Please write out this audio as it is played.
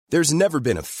There's never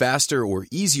been a faster or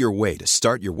easier way to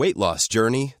start your weight loss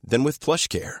journey than with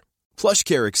PlushCare.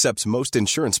 PlushCare accepts most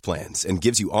insurance plans and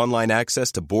gives you online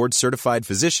access to board-certified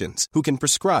physicians who can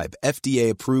prescribe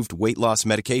FDA-approved weight loss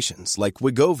medications like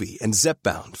Wegovy and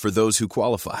Zepbound for those who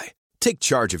qualify. Take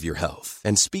charge of your health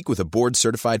and speak with a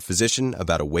board-certified physician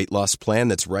about a weight loss plan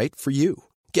that's right for you.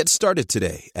 Get started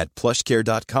today at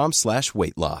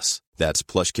plushcare.com/weight loss. That's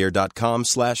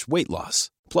plushcare.com/weight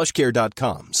loss.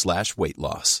 plushcare.com/weight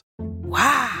loss.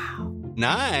 Wow.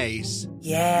 Nice.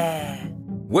 Yeah.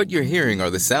 What you're hearing are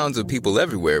the sounds of people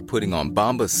everywhere putting on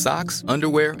Bombas socks,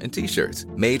 underwear, and T-shirts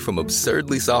made from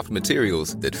absurdly soft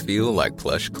materials that feel like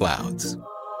plush clouds.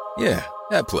 Yeah,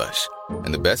 that plush.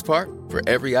 And the best part? For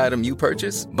every item you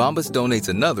purchase, Bombas donates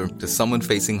another to someone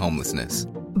facing homelessness.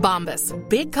 Bombas.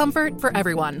 Big comfort for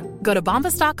everyone. Go to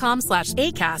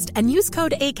bombas.com/ACAST and use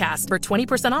code ACAST for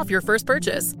 20% off your first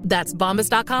purchase. That's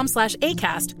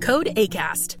bombas.com/ACAST. Code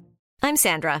ACAST. I'm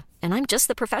Sandra, and I'm just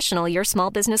the professional your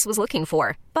small business was looking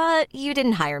for. But you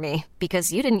didn't hire me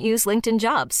because you didn't use LinkedIn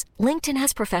Jobs. LinkedIn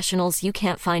has professionals you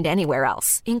can't find anywhere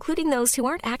else, including those who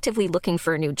aren't actively looking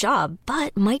for a new job,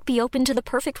 but might be open to the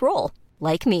perfect role,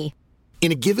 like me.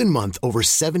 In a given month, over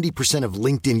 70% of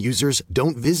LinkedIn users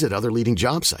don't visit other leading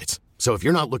job sites. So if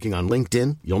you're not looking on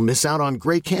LinkedIn, you'll miss out on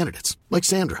great candidates like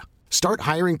Sandra. Start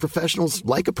hiring professionals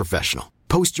like a professional.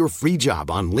 Post your free job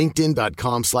on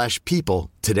linkedin.com/people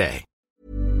today.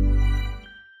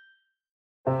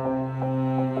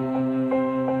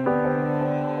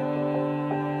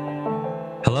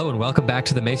 Hello and welcome back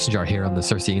to the Mason Jar here on the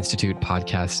Cersei Institute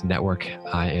Podcast Network.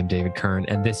 I am David Kern,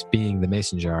 and this being the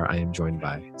Mason Jar, I am joined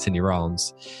by Cindy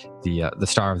Rollins, the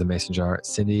star of the Mason Jar.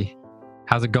 Cindy,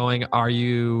 how's it going?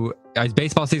 Is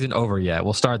baseball season over yet?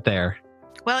 We'll start there.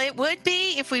 Well, it would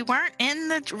be if we weren't in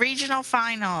the regional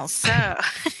finals. So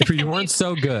if you weren't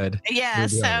so good. Yeah.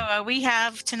 So we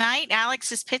have tonight,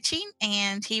 Alex is pitching,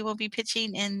 and he will be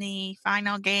pitching in the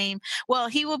final game. Well,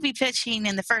 he will be pitching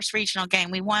in the first regional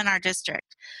game. We won our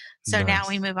district. So Nice. Now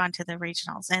we move on to the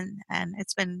regionals, and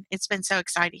it's been so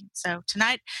exciting. So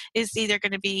tonight is either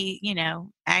going to be,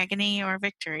 agony or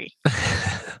victory.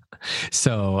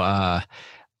 So,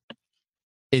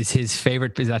 is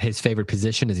that his favorite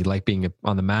position? Does he like being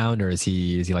on the mound, or is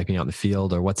he like being on the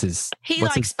field, or what's his? He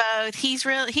likes both. He's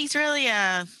really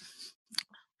a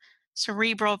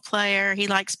cerebral player. He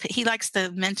likes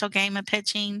the mental game of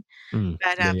pitching,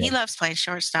 but he loves playing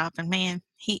shortstop. And man,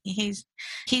 he's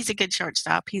a good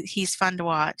shortstop. He's fun to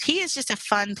watch. He is just a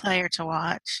fun player to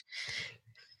watch.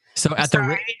 So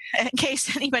in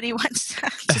case anybody wants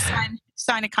to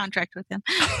sign a contract with him.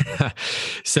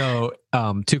 So,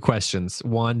 two questions.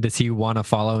 One, does he want to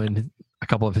follow in a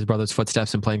couple of his brother's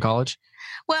footsteps and play in college?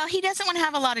 Well, he doesn't want to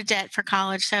have a lot of debt for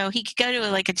college, so he could go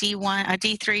to a D1, a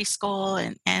D3 school,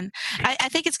 and I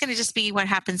think it's going to just be what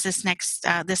happens this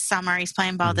summer. He's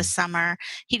playing ball this summer.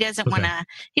 He doesn't want to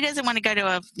go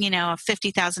to a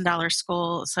 $50,000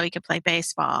 school so he could play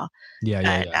baseball.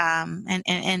 And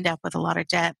end up with a lot of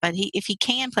debt. But if he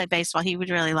can play baseball, he would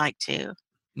really like to.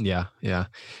 Yeah.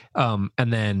 And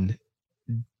then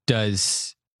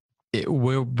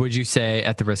would you say,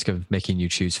 at the risk of making you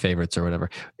choose favorites or whatever,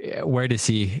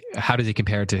 how does he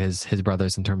compare to his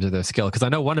brothers in terms of their skill? Because I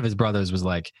know one of his brothers was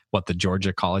the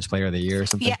Georgia College Player of the Year or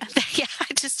something. Yeah. I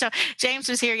just James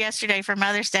was here yesterday for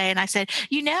Mother's Day, and I said,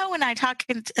 when I talk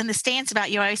in the stands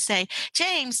about you, I always say,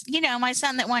 James, my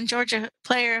son that won Georgia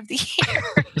Player of the Year.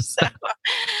 So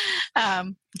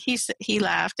he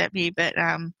laughed at me, but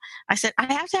I said,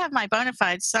 I have to have my bona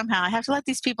fides somehow. I have to let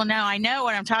these people know I know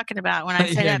what I'm talking about when I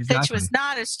say that pitch was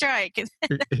not a strike.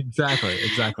 Exactly.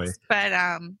 But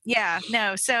well,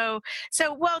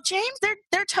 James,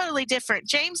 they're totally different.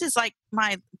 James is like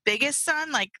my biggest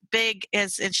son, big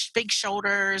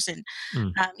shoulders and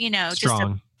strong. just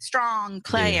a strong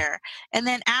player. Yeah. And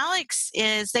then Alex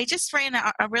they just ran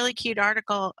a really cute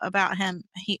article about him.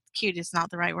 Cute is not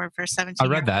the right word for 17.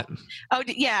 I read that. Oh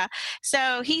yeah.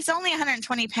 So he's only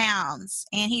 120 pounds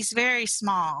and he's very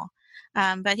small.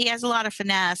 But he has a lot of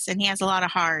finesse and he has a lot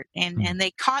of heart, and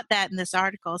they caught that in this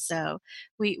article. So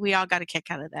we all got a kick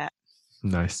out of that.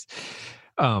 Nice.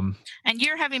 And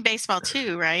you're having baseball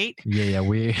too, right? Yeah.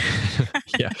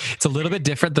 It's a little bit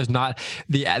different. There's not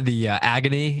the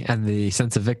agony and the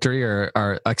sense of victory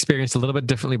are experienced a little bit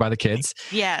differently by the kids.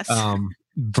 Yes.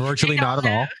 Virtually not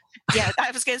at all. Yeah,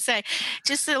 I was going to say,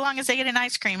 just so long as they get an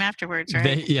ice cream afterwards,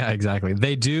 right? Exactly.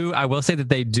 They do. I will say that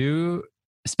they do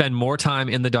spend more time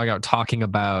in the dugout talking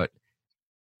about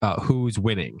who's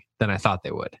winning than I thought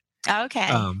they would.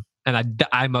 Okay. And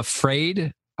I'm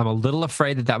a little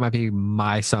afraid that might be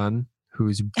my son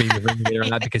who's being the ringleader on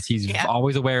that because he's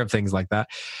always aware of things like that.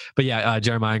 But yeah,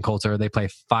 Jeremiah and Coulter, they play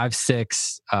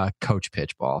 5-6 coach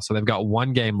pitch ball. So they've got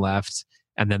one game left,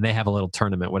 and then they have a little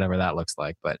tournament, whatever that looks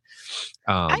like. But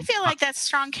I feel like that's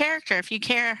strong character. If you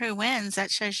care who wins,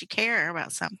 that shows you care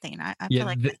about something. I feel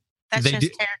like that shows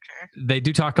character. They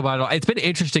do talk about it. It's been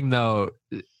interesting though,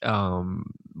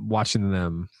 watching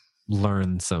them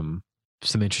learn some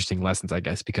interesting lessons, I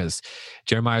guess, because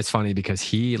Jeremiah is funny because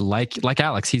he like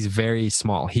Alex, he's very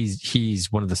small.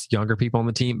 He's one of the younger people on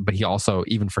the team, but he also,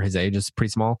 even for his age, is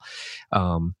pretty small.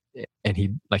 And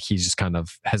he just kind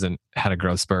of hasn't had a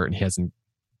growth spurt, and he hasn't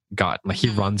got he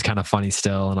runs kind of funny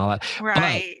still and all that. Right.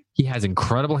 But he has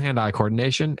incredible hand-eye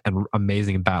coordination and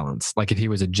amazing balance. Like if he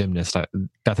was a gymnast,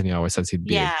 Bethany always says he'd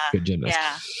be a good gymnast.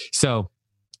 Yeah. So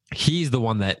he's the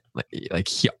one that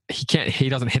he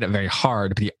doesn't hit it very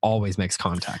hard, but he always makes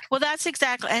contact. Well, that's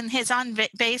exactly, and his on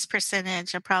base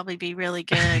percentage will probably be really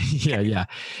good. Yeah.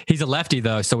 He's a lefty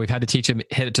though, so we've had to teach him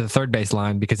hit it to the third base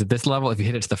line, because at this level, if you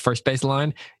hit it to the first base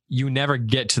line, you never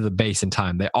get to the base in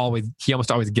time. He almost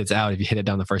always gets out if you hit it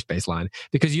down the first base line,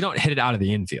 because you don't hit it out of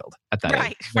the infield at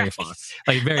that very far.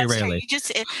 Like very rarely.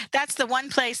 That's the one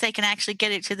place they can actually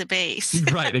get it to the base.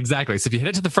 Right, exactly. So if you hit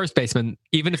it to the first baseman,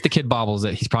 even if the kid bobbles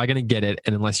it, he's probably going to get it,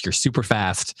 and unless you're super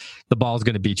fast, the ball's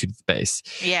going to beat you to the base.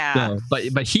 Yeah.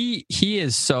 But he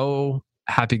is so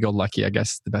happy-go-lucky, I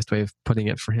guess the best way of putting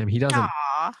it for him. He doesn't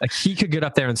he could get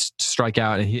up there and strike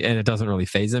out, and it doesn't really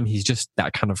faze him. He's just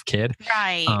that kind of kid.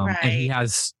 Right.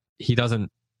 And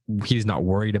he's not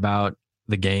worried about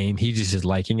the game. He just is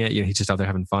liking it. He's just out there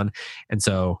having fun. And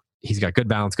so he's got good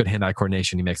balance, good hand-eye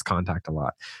coordination. He makes contact a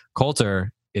lot.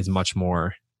 Coulter is much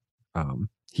more,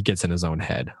 he gets in his own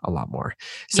head a lot more.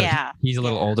 So he's a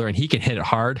little older, and he can hit it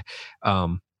hard.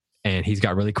 And he's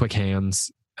got really quick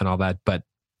hands and all that. But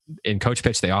in coach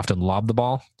pitch, they often lob the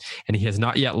ball, and he has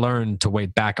not yet learned to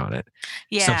wait back on it.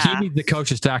 Yeah. So he needs the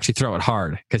coaches to actually throw it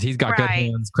hard, because he's got good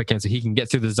hands, quick hands, so he can get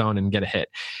through the zone and get a hit.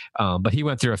 But he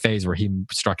went through a phase where he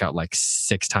struck out like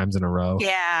 6 times in a row.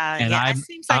 Yeah. And it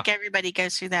seems like everybody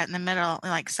goes through that in the middle,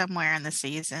 like somewhere in the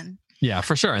season. Yeah,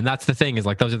 for sure. And that's the thing, is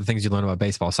like, those are the things you learn about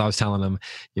baseball. So I was telling him,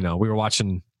 we were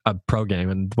watching a pro game,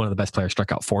 and one of the best players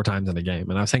struck out 4 times in a game.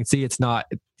 And I was saying, see, it's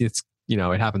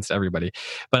it happens to everybody.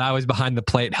 But I was behind the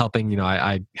plate helping,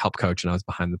 I help coach, and I was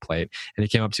behind the plate, and he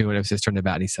came up to me when it was his turn to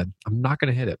bat, and he said, "I'm not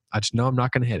going to hit it. I just know I'm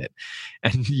not going to hit it."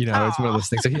 And, it's one of those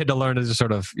things. So he had to learn to just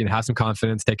sort of, have some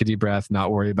confidence, take a deep breath,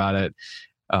 not worry about it.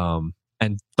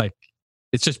 And like,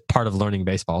 it's just part of learning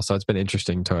baseball. So it's been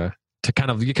interesting to you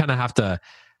kind of have to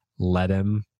let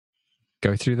him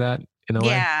go through that in a way.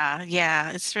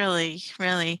 Yeah. It's really,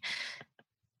 really,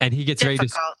 and he gets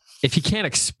difficult. ready if he can't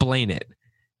explain it,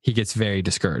 he gets very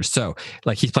discouraged. So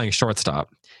like, he's playing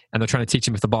shortstop, and they're trying to teach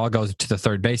him, if the ball goes to the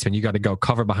third baseman, you got to go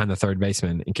cover behind the third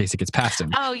baseman in case it gets past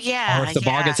him. Oh yeah. Or if the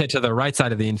ball gets hit to the right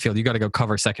side of the infield, you got to go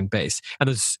cover second base. And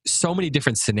there's so many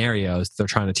different scenarios they're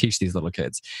trying to teach these little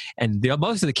kids. And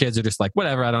most of the kids are just like,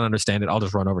 whatever, I don't understand it, I'll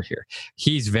just run over here.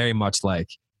 He's very much like,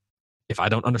 if I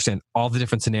don't understand all the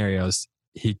different scenarios,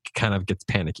 he kind of gets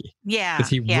panicky. Yeah. Because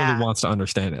he really wants to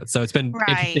understand it. So it's been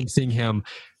interesting seeing him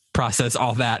process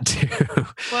all that too.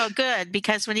 Well, good,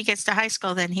 because when he gets to high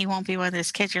school, then he won't be one of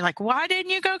those kids you're like, why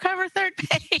didn't you go cover third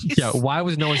base? Yeah, why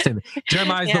was no one standing?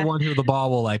 Jeremiah's the one who the ball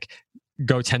will like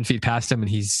go 10 feet past him, and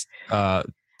he's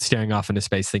staring off into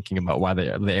space thinking about why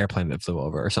the airplane that flew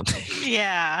over or something.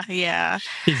 Yeah.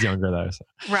 He's younger though. So.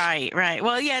 Right.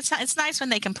 Well, yeah, it's nice when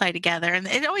they can play together, and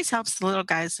it always helps the little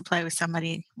guys to play with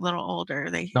somebody a little older.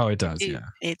 It does.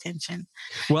 Pay attention.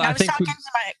 Well, I think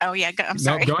I'm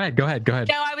sorry. No, go ahead.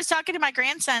 No, I was talking to my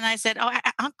grandson, and I said,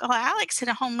 Uncle Alex hit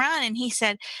a home run, and he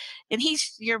said, and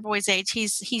he's your boy's age.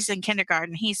 He's in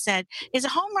kindergarten. He said, is a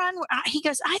home run? He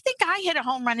goes, I think I hit a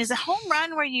home run. Is a home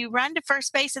run where you run to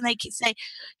first base and they say,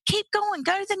 keep going,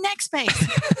 go to the next base.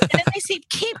 And then they say,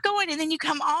 keep going, and then you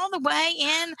come all the way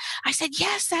in. I said,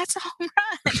 yes, that's a home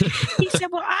run. He said,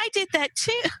 well, I did that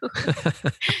too.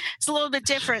 It's a little bit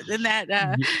different than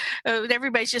that.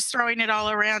 Everybody's just throwing it all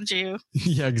around you.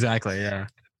 Yeah, exactly. Yeah.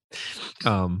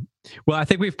 Well, I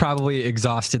think we've probably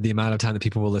exhausted the amount of time that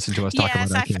people will listen to us talk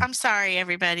about our team. I'm sorry,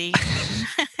 everybody.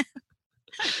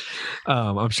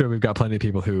 I'm sure we've got plenty of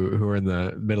people who are in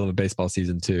the middle of a baseball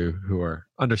season too, who are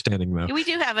understanding though. We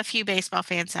do have a few baseball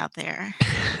fans out there.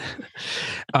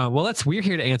 Well, we're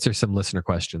here to answer some listener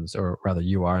questions, or rather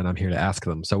you are, and I'm here to ask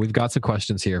them. So we've got some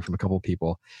questions here from a couple of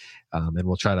people, and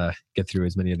we'll try to get through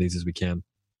as many of these as we can.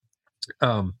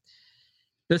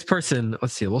 This person,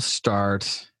 let's see, we'll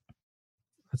start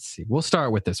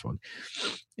with this one.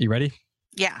 You ready?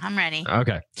 Yeah, I'm ready.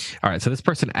 Okay. All right. So this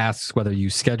person asks whether you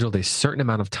scheduled a certain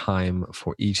amount of time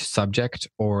for each subject,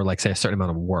 or like say a certain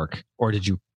amount of work, or did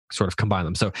you sort of combine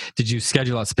them? So did you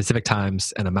schedule out specific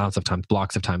times and amounts of times,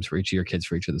 blocks of times for each of your kids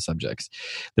for each of the subjects?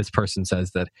 This person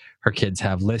says that her kids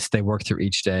have lists they work through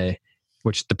each day,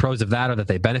 which the pros of that are that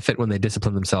they benefit when they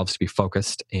discipline themselves to be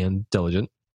focused and diligent.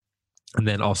 And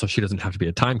then also she doesn't have to be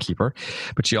a timekeeper.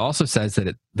 But she also says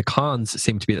that the cons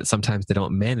seem to be that sometimes they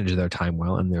don't manage their time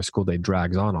well and their school day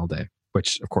drags on all day,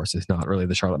 which of course is not really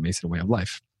the Charlotte Mason way of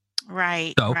life.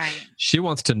 Right. So she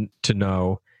wants to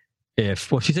know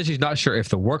if, well, she said she's not sure if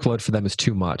the workload for them is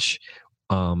too much,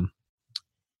 and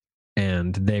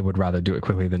they would rather do it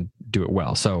quickly than do it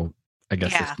well. So I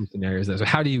guess there's two scenarios there. So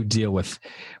how do you deal with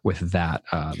that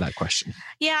question?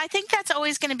 Yeah, I think that's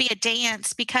always going to be a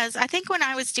dance, because I think when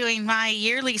I was doing my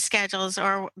yearly schedules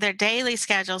or their daily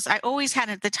schedules, I always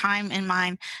had the time in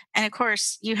mind. And of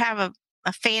course, you have a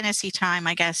fantasy time,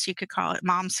 I guess you could call it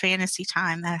mom's fantasy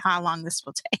time, that how long this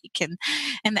will take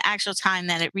and the actual time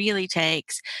that it really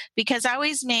takes. Because I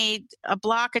always made a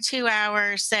block of 2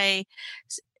 hours, say,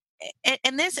 and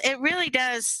it really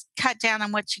does cut down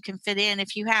on what you can fit in.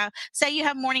 If you have, say you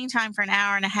have morning time for an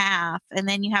hour and a half, and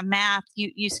then you have math,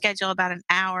 you schedule about an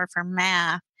hour for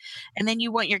math, and then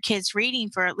you want your kids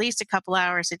reading for at least a couple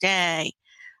hours a day.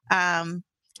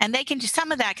 And they can do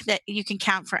some of that you can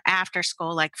count for after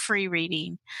school, like free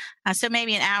reading. So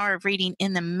maybe an hour of reading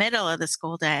in the middle of the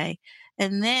school day.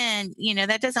 And then,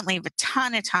 that doesn't leave a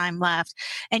ton of time left.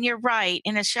 And you're right.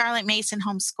 In a Charlotte Mason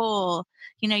homeschool,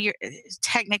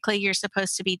 you're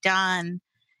supposed to be done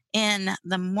in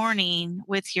the morning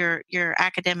with your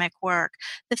academic work.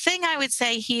 The thing I would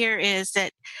say here is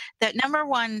that number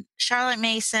one, Charlotte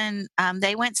Mason,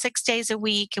 they went 6 days a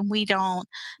week and we don't.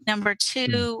 Number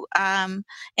two,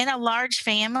 in a large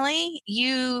family,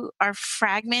 you are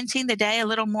fragmenting the day a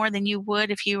little more than you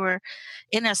would if you were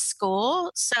in a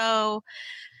school.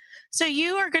 So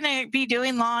you are going to be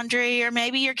doing laundry, or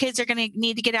maybe your kids are going to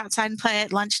need to get outside and play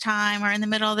at lunchtime or in the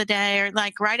middle of the day, or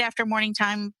like right after morning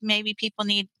time. Maybe people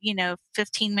need,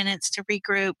 15 minutes to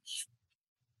regroup.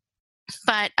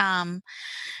 But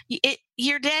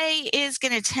your day is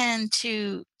going to tend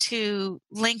to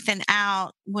lengthen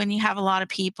out when you have a lot of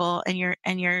people and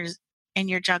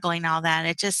you're juggling all that.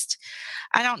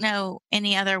 I don't know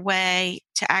any other way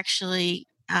to actually.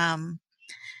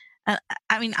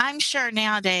 I'm sure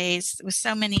nowadays with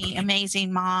so many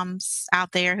amazing moms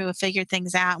out there who have figured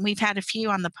things out, and we've had a few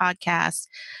on the podcast,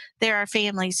 there are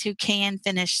families who can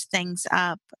finish things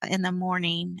up in the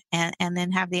morning and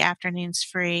then have the afternoons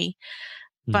free.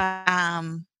 But,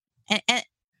 and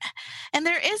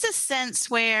there is a sense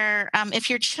where if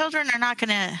your children are not going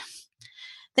to,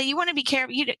 that you want to be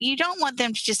careful. You don't want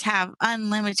them to just have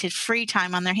unlimited free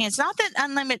time on their hands. Not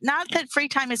that free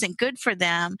time isn't good for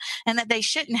them and that they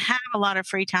shouldn't have a lot of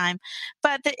free time,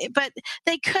 but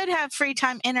they could have free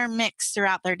time intermixed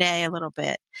throughout their day a little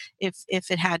bit if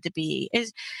it had to be.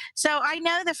 So I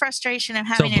know the frustration of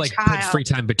having a child. Put free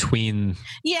time between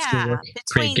schoolwork,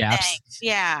 between gaps. Things.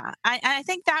 Yeah, I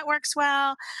think that works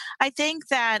well. I think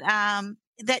that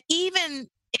that even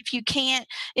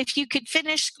if you could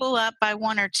finish school up by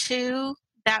 1 or 2,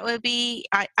 that would be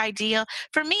ideal.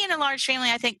 For me in a large family,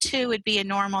 I think 2 would be a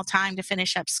normal time to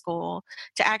finish up school.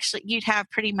 You'd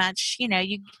have pretty much, you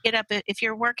get up, if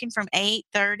you're working from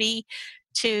 8:30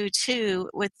 to 2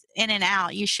 with in and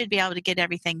out, you should be able to get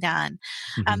everything done.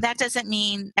 That doesn't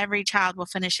mean every child will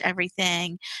finish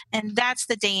everything. And that's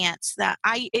the dance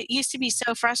it used to be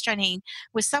so frustrating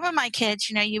with some of my kids.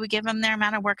 You would give them their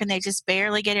amount of work and they just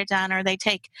barely get it done, or they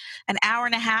take an hour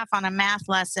and a half on a math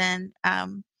lesson,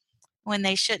 when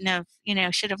they should have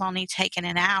only taken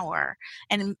an hour.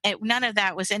 And none of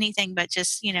that was anything but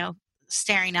just,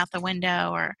 staring out the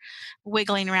window or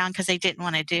wiggling around because they didn't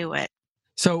want to do it.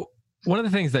 So one of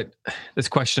the things that this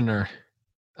questioner,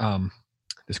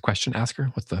 this question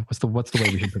asker, what's the way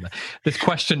we should put that? This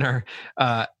questioner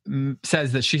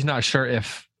says that she's not sure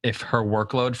if her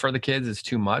workload for the kids is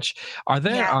too much. Are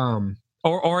there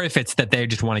or if it's that they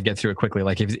just want to get through it quickly?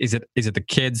 Like, is it the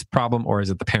kids' problem or is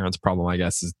it the parents' problem? I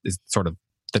guess is sort of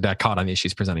the dichotomy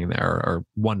she's presenting there or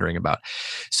wondering about.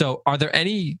 So, are there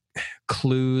any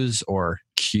clues or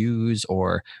cues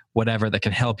or whatever that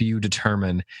can help you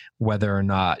determine whether or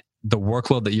not the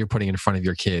workload that you're putting in front of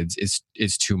your kids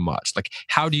is too much? Like,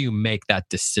 how do you make that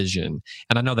decision?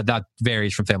 And I know that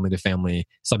varies from family to family,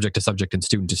 subject to subject, and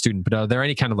student to student, but are there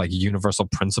any kind of like universal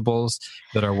principles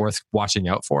that are worth watching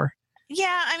out for?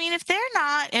 Yeah, I mean, if they're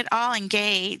not at all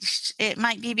engaged, it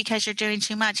might be because you're doing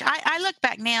too much. I look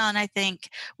back now and I think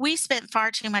we spent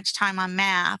far too much time on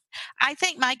math. I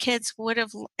think my kids would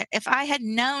have, if I had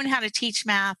known how to teach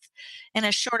math in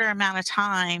a shorter amount of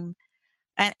time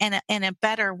and in a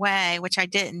better way, which I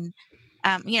didn't.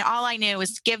 All I knew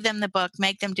was give them the book,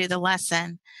 make them do the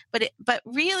lesson. But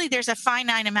really, there's a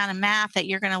finite amount of math that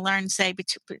you're going to learn, say,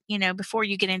 before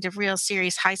you get into real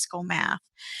serious high school math.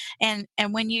 And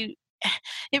when you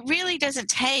it really doesn't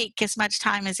take as much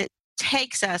time as it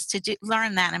takes us to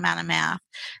learn that amount of math.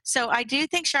 So I do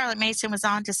think Charlotte Mason was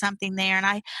onto something there. And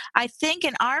I think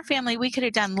in our family, we could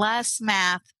have done less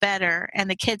math better, and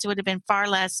the kids would have been far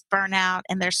less burnout,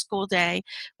 and their school day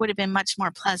would have been much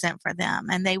more pleasant for them.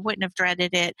 And they wouldn't have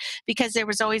dreaded it because there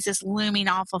was always this looming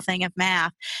awful thing of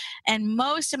math. And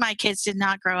most of my kids did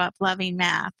not grow up loving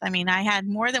math. I mean, I had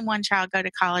more than one child go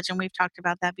to college, and we've talked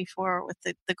about that before, with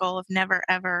the goal of never,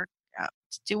 ever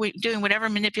doing whatever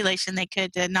manipulation they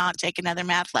could to not take another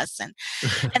math lesson.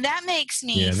 And that makes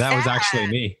me that sad. was actually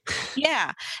me.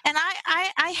 Yeah. And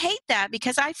I hate that,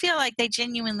 because I feel like they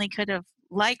genuinely could have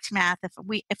liked math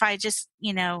if I just,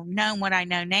 known what I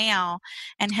know now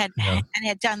and had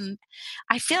done.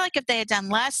 I feel like if they had done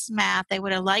less math, they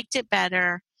would have liked it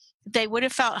better. They would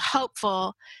have felt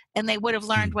hopeful, and they would have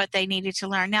learned what they needed to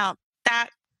learn. Now,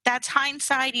 that's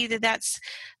hindsight. Either that's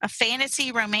a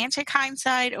fantasy romantic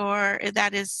hindsight, or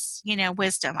that is,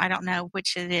 wisdom. I don't know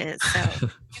which it is. So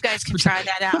you guys can try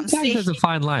that out and see. There's a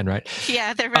fine line, right?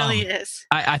 Yeah, there really is.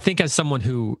 I think as someone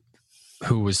who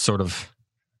was sort of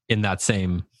in that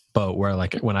same boat, where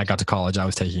like when I got to college, I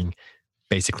was taking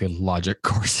basically logic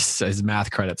courses as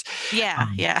math credits.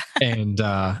 Yeah. And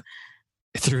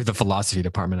through the philosophy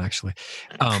department, actually.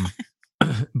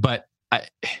 But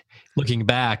looking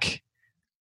back,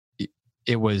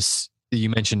 it was,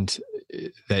 you mentioned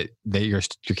that your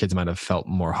kids might have felt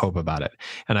more hope about it.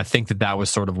 And I think that was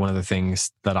sort of one of the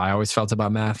things that I always felt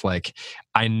about math. Like,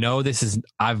 I know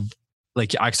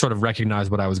I sort of recognized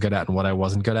what I was good at and what I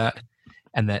wasn't good at,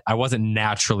 and that I wasn't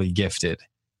naturally gifted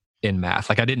in math.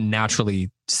 Like, I didn't naturally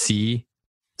see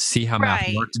how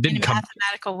math worked. It didn't in a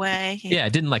mathematical way. Yeah,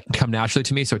 it didn't come naturally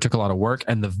to me. So it took a lot of work,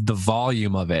 and the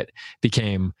volume of it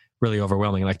became really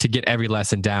overwhelming. Like, to get every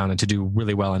lesson down and to do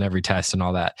really well in every test and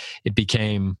all that, it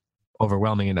became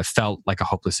overwhelming, and it felt like a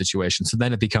hopeless situation. So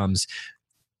then it becomes,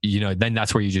 then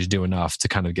that's where you just do enough to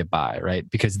kind of get by, right?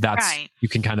 Because you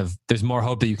can there's more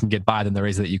hope that you can get by than there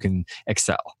is that you can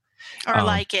excel. Or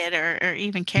like it, or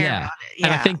even care about it. Yeah.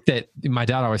 And I think that my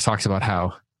dad always talks about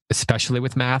how, especially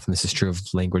with math, and this is true of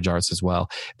language arts as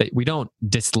well, that we don't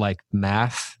dislike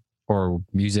math or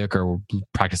music or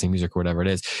practicing music or whatever it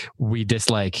is. We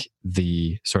dislike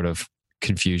the sort of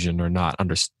confusion or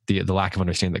the lack of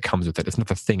understanding that comes with it. It's not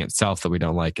the thing itself that we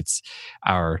don't like. It's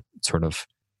our sort of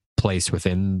place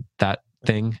within that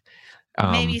thing.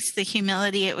 Maybe it's the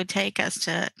humility it would take us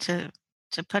to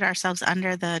put ourselves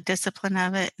under the discipline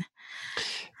of it.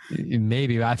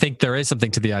 Maybe. I think there is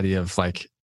something to the idea of, like,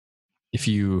 if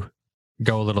you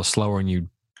go a little slower and you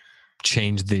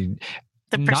change the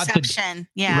perception.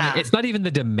 Right, it's not even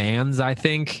the demands. I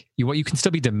think you can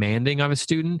still be demanding of a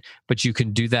student, but you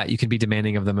can do that. You can be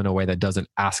demanding of them in a way that doesn't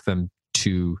ask them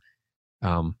to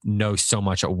know so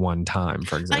much at one time,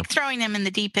 for example. Like throwing them in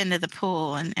the deep end of the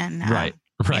pool and right.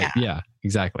 Yeah,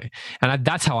 exactly. And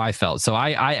that's how I felt. So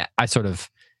I sort of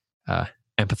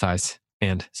empathize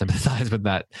and sympathize with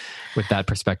that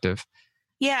perspective.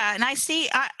 Yeah, and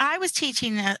I was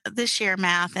teaching this year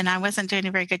math, and I wasn't doing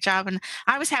a very good job, and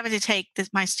I was having to take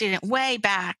my student way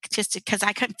back just because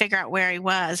I couldn't figure out where he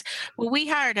was. Well, we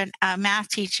hired a math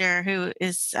teacher who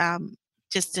is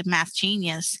just a math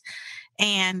genius,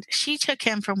 and she took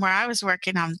him from where I was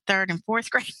working on 3rd and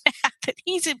 4th grade math, and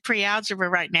he's in pre-algebra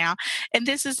right now, and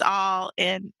this is all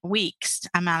in weeks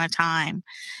amount of time,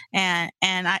 and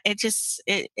I just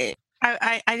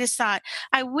thought,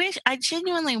 I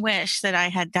genuinely wish that I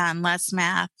had done less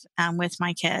math with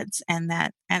my kids, and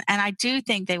I do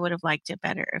think they would have liked it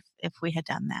better if we had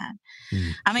done that.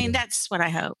 I mean, that's what I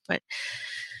hope. But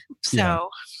so,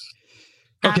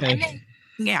 okay,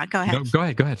 go ahead. No, go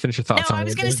ahead. Finish your thoughts. No, I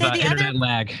was going to say the internet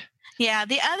lag. Yeah,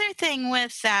 the other thing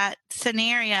with that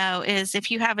scenario is, if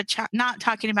you have a child, not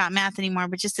talking about math anymore,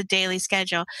 but just a daily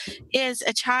schedule, is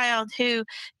a child who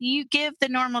you give the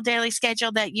normal daily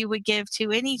schedule that you would give to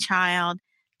any child,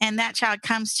 and that child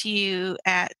comes to you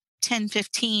at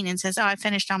 10:15 and says, "Oh, I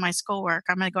finished all my schoolwork.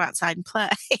 I'm going to go outside and play."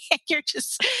 You're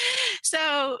just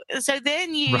so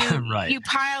then you you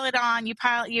pile it on, you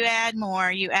add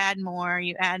more,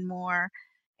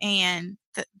 and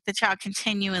the child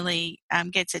continually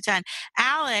gets it done.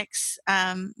 Alex,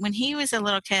 when he was a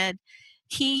little kid,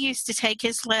 he used to take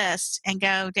his list and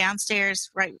go downstairs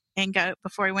and go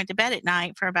before he went to bed at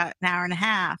night for about an hour and a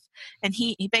half. And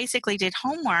he basically did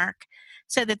homework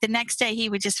so that the next day he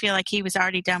would just feel like he was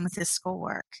already done with his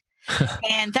schoolwork.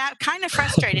 And that kind of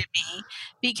frustrated me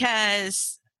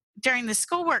because during the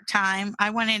schoolwork time, I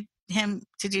wanted him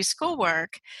to do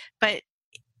schoolwork, but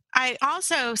I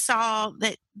also saw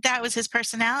that was his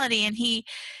personality, and he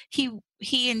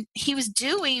was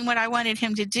doing what I wanted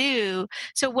him to do.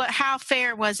 So how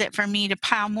fair was it for me to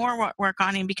pile more work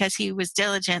on him because he was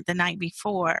diligent the night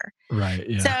before? Right.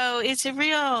 Yeah. So it's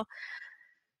really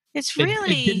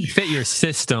it didn't fit your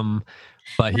system,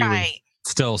 but he was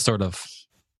still sort of.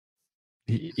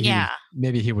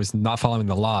 Maybe he was not following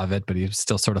the law of it, but he was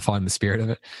still sort of following the spirit of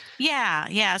it.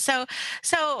 Yeah. So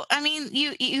I mean,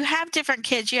 you have different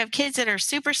kids. You have kids that are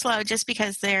super slow just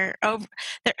because they're over.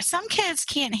 Some kids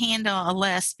can't handle a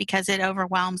list because it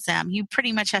overwhelms them. You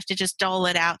pretty much have to just dole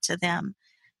it out to them.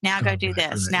 Now go do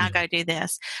this. Now go do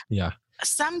this. Yeah.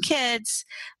 Some kids,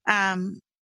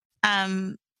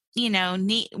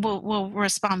 will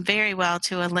respond very well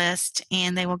to a list,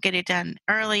 and they will get it done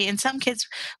early. And some kids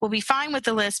will be fine with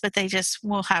the list, but they just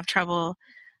will have trouble.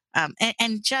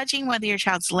 And judging whether your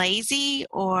child's lazy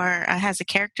or has a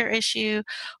character issue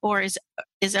or is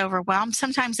overwhelmed.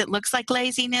 Sometimes it looks like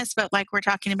laziness, but like we're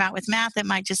talking about with math, it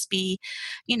might just be,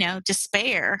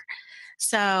 despair.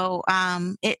 So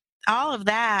all of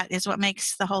that is what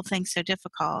makes the whole thing so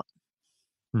difficult.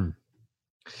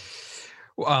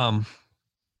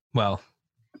 Well,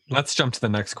 let's jump to the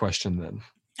next question then.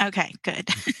 Okay, good.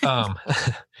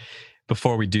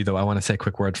 Before we do, though, I want to say a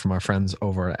quick word from our friends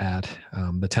over at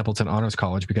the Templeton Honors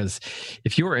College, because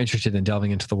if you are interested in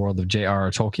delving into the world of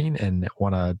J.R.R. Tolkien and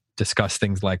want to discuss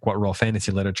things like what role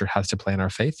fantasy literature has to play in our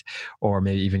faith, or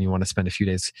maybe even you want to spend a few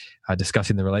days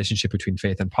discussing the relationship between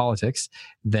faith and politics,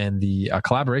 then the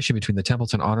collaboration between the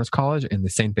Templeton Honors College and the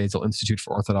St. Basil Institute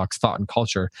for Orthodox Thought and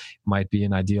Culture might be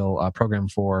an ideal program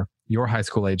for your high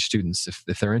school age students if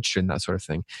they're interested in that sort of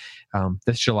thing.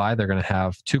 This July, they're going to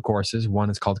have 2 courses. One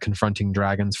is called Confronting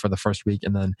Dragons for the first week,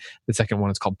 and then the second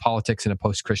one is called Politics in a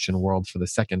Post-Christian World for the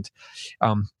second.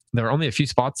 There are only a few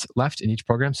spots left in each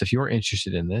program, so if you're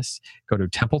interested in this, go to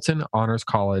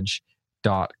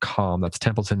TempletonHonorsCollege.com. That's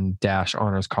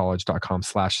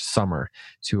Templeton-HonorsCollege.com/summer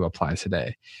to apply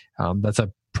today. That's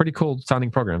a pretty cool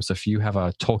sounding program. So if you have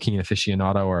a Tolkien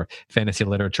aficionado or fantasy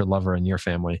literature lover in your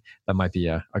family, that might be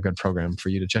a good program for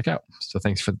you to check out. So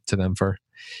thanks to them for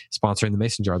sponsoring the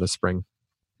Mason Jar this spring.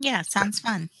 Yeah, sounds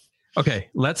fun. Okay,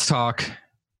 let's talk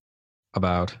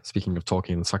about, speaking of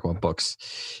Tolkien, let's talk about books.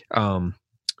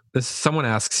 Someone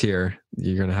asks here,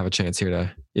 you're going to have a chance here to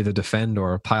either defend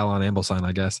or pile on Ambleside,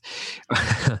 I guess.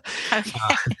 Okay.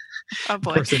 Oh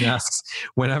boy. The person asks,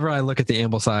 whenever I look at the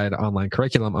Ambleside online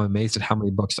curriculum, I'm amazed at how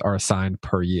many books are assigned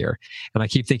per year. And I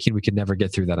keep thinking we could never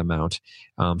get through that amount.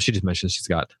 She just mentioned she's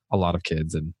got a lot of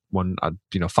kids and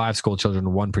 5 school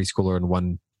children, 1 preschooler, and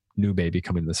 1 new baby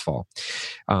coming this fall.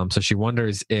 So she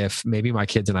wonders if maybe my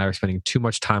kids and I are spending too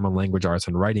much time on language arts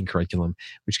and writing curriculum,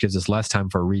 which gives us less time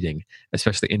for reading,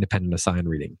 especially independent assigned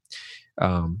reading.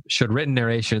 Should written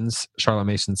narrations, Charlotte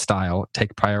Mason style,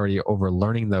 take priority over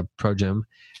learning the Projem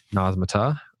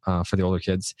Nosmata for the older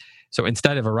kids? So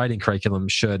instead of a writing curriculum,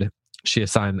 should she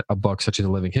assign a book such as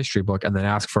a living history book and then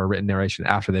ask for a written narration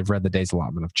after they've read the day's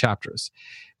allotment of chapters?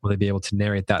 Will they be able to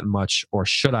narrate that much, or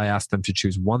should I ask them to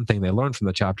choose one thing they learned from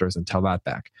the chapters and tell that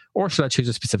back? Or should I choose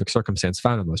a specific circumstance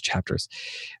found in those chapters?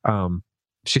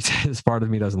 She says, part of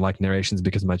me doesn't like narrations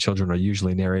because my children are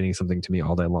usually narrating something to me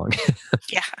all day long.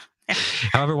 Yeah.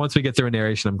 However, once we get through a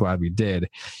narration, I'm glad we did.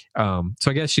 So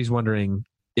I guess she's wondering,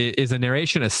 is a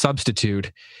narration a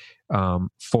substitute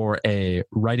for a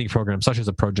writing program, such as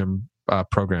a Projem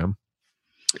program?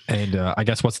 And I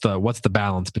guess what's the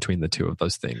balance between the two of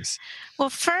those things? Well,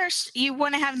 first, you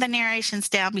want to have the narrations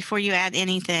down before you add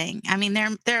anything. I mean,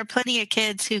 there are plenty of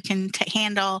kids who can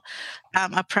handle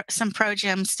some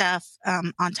Projem stuff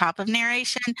on top of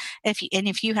narration.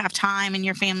 If you have time and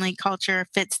your family culture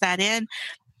fits that in,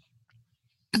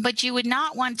 but you would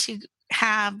not want to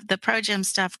have the Projem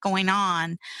stuff going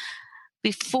on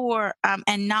before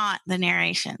and not the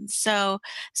narrations. So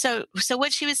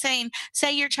what she was saying,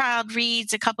 say your child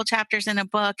reads a couple chapters in a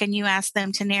book and you ask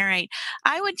them to narrate.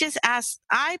 I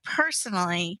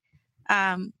personally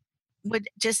would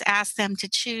just ask them to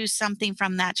choose something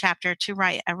from that chapter to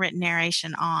write a written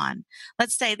narration on.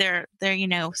 Let's say they're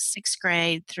 6th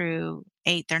grade through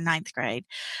 8th or 9th grade.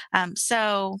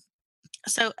 So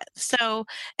So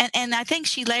and I think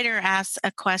she later asked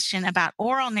a question about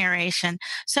oral narration.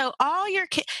 So all your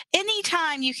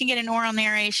anytime you can get an oral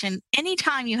narration,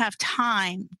 anytime you have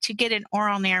time to get an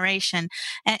oral narration,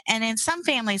 and in some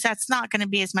families that's not going to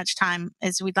be as much time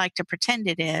as we'd like to pretend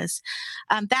it is.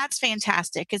 That's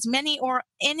fantastic. As many or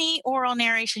any oral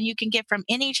narration you can get from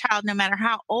any child, no matter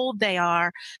how old they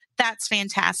are, that's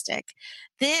fantastic.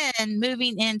 Then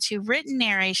moving into written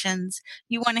narrations,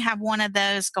 you want to have one of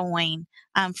those going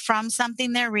from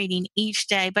something they're reading each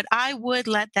day. But I would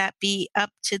let that be up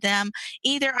to them.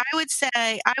 Either I would say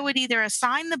I would either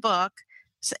assign the book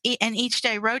and each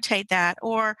day rotate that,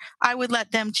 or I would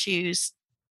let them choose.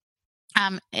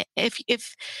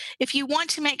 If you want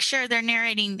to make sure they're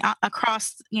narrating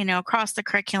across the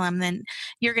curriculum, then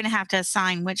you're going to have to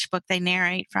assign which book they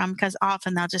narrate from, because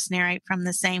often they'll just narrate from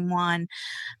the same one.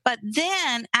 But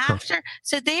then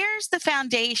so there's the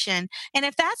foundation. And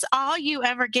if that's all you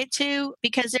ever get to,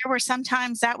 because there were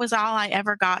sometimes that was all I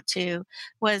ever got to,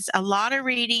 was a lot of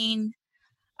reading,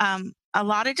 a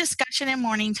lot of discussion in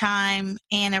morning time,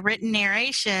 and a written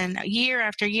narration year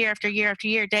after year after year after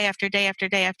year, day after day after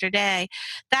day after day,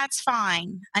 that's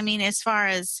fine. I mean, as far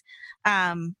as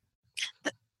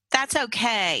that's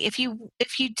okay. If you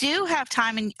do have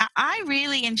time, and I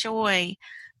really enjoy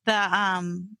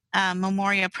the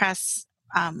Memoria Press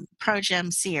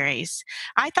ProGem series.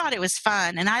 I thought it was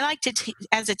fun, and I like to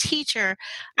as a teacher,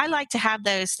 I like to have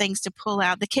those things to pull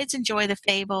out. The kids enjoy the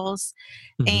fables,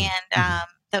 and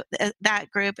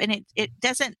that group, and it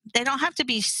doesn't, they don't have to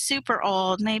be super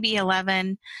old, maybe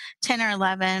 10 or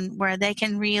 11, where they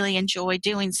can really enjoy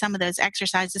doing some of those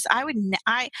exercises.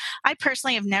 I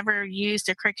personally have never used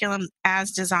a curriculum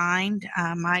as designed.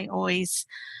 I always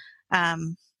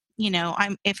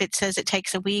if it says it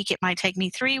takes a week, it might take me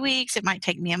 3 weeks, it might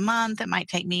take me a month, it might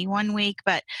take me 1 week,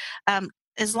 but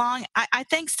as long, I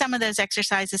think some of those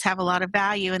exercises have a lot of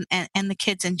value, and the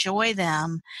kids enjoy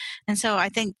them. And so I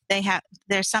think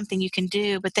there's something you can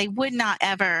do, but they would not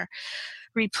ever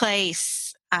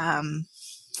replace a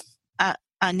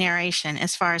narration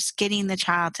as far as getting the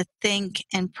child to think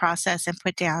and process and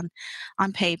put down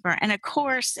on paper. And of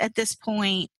course, at this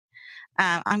point,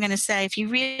 I'm going to say, if you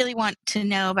really want to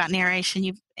know about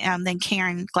narration, then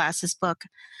Karen Glass's book,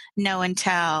 Know and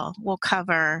Tell, will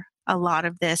cover a lot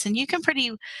of this. And you can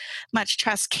pretty much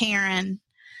trust Karen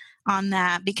on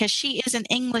that, because she is an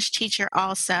English teacher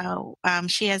also.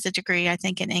 She has a degree, I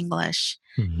think, in English,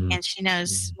 and she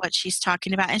knows what she's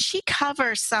talking about. And she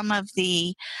covers some of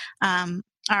the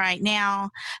all right, now,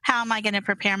 how am I going to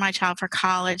prepare my child for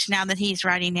college now that he's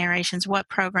writing narrations? What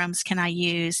programs can I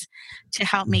use to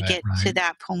help me get to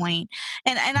that point?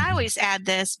 And I always add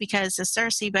this because of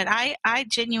Circe, but I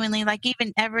genuinely, I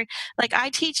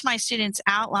teach my students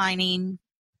outlining,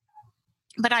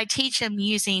 but I teach them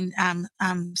using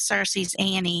Circe's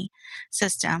Annie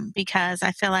system, because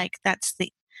I feel like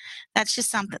that's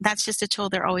just a tool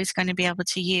they're always going to be able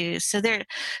to use. So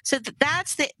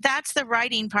that's the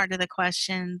writing part of the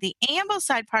question. The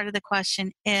Ambleside part of the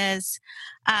question is,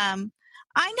 I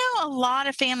know a lot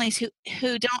of families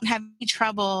who don't have any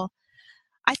trouble.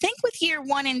 I think with year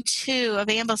 1 and 2 of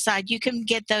Ambleside, you can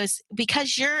get those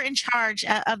because you're in charge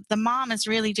of the mom is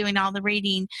really doing all the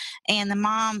reading, and the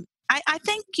mom. I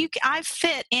think I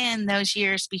fit in those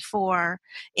years before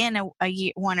in a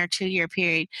year, 1 or 2 year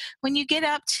period. When you get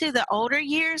up to the older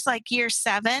years, like year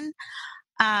 7,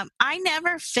 I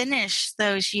never finished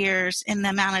those years in the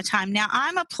amount of time. Now,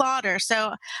 I'm a plotter,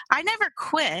 so I never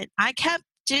quit. I kept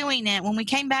doing it. When we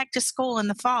came back to school in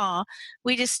the fall,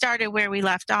 we just started where we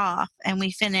left off, and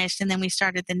we finished, and then we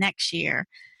started the next year.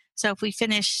 So if we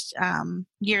finished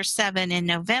year 7 in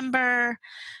November,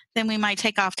 then we might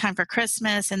take off time for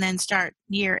Christmas and then start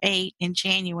year 8 in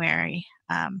January.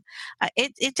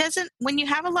 It doesn't, when you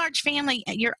have a large family,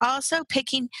 you're also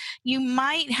you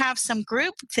might have some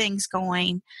group things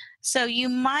going. So you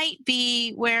might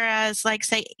be, whereas like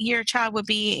say your child would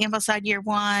be Ambleside year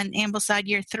 1, Ambleside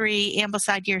year 3,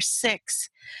 Ambleside year 6.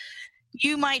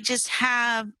 You might just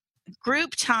have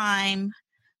group time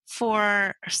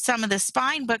for some of the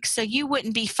spine books. So you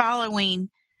wouldn't be following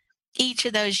each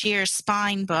of those years'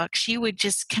 spine books. You would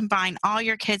just combine all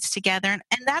your kids together.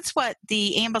 And that's what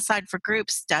the Ambleside for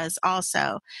Groups does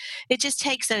also. It just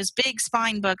takes those big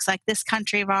spine books like This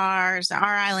Country of Ours,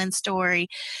 Our Island Story,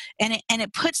 and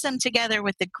it puts them together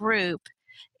with the group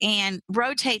and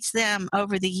rotates them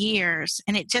over the years.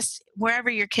 And it just, wherever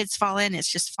your kids fall in,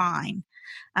 it's just fine.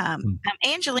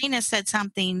 Angelina said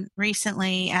something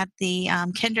recently at the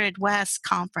Kindred West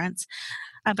conference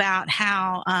about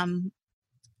how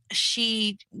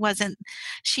she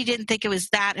didn't think it was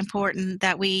that important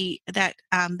that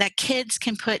that kids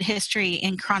can put history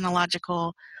in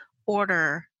chronological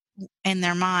order in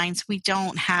their minds. We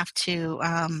don't have to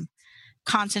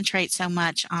concentrate so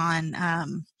much on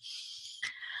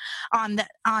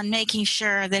making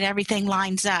sure that everything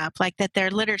lines up, like that their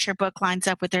literature book lines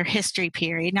up with their history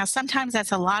period. Now, sometimes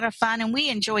that's a lot of fun, and we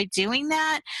enjoy doing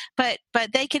that, but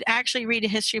they could actually read a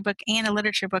history book and a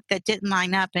literature book that didn't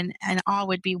line up, and all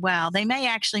would be well. They may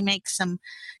actually make some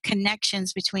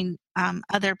connections between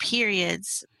other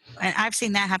periods, and I've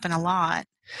seen that happen a lot.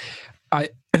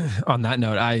 On that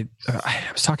note, I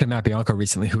was talking to Matt Bianco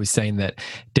recently, who was saying that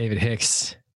David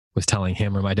Hicks was telling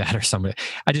him or my dad or somebody.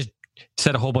 I just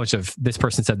said a whole bunch of this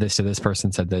person said this to this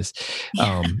person said this.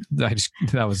 That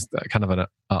was kind of an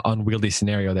unwieldy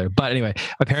scenario there. But anyway,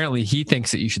 apparently he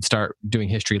thinks that you should start doing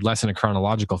history less in a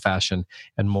chronological fashion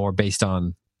and more based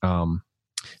on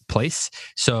place.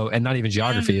 So, and not even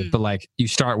geography, but like you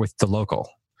start with the local.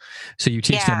 So you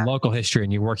teach them local history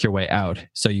and you work your way out.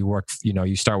 So you work,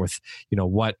 you start with,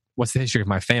 what's the history of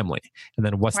my family? And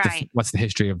then what's the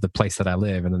history of the place that I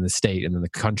live, and then the state, and then the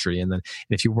country. And then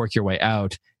if you work your way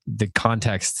out, the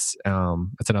contexts,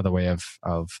 it's another way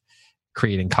of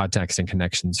creating context and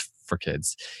connections for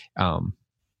kids. I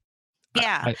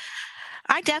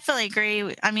definitely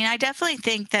agree. I mean, I definitely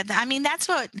think that,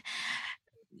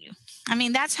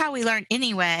 that's how we learn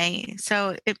anyway.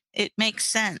 So it makes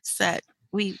sense that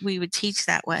we would teach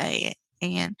that way.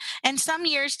 And some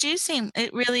years do seem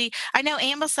it really. I know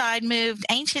Ambleside moved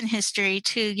ancient history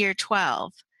to year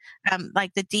 12,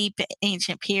 like the deep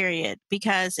ancient period,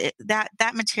 because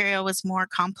that material was more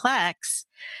complex,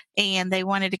 and they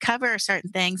wanted to cover certain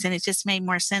things, and it just made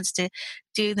more sense to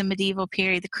do the medieval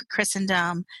period, the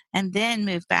Christendom, and then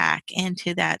move back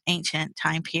into that ancient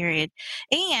time period.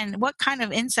 And what kind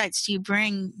of insights do you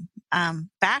bring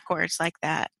backwards like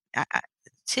that?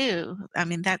 Too. I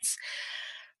mean, that's,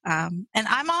 and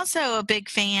I'm also a big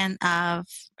fan of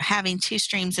having two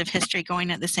streams of history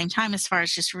going at the same time, as far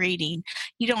as just reading.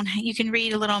 You can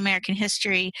read a little American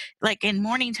history, like in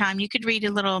morning time, you could read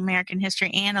a little American history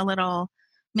and a little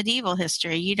medieval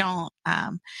history. You don't,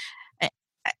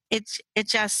 it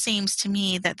just seems to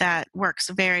me that works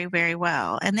very, very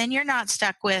well. And then you're not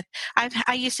stuck with,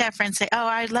 I used to have friends say, oh,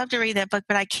 I'd love to read that book,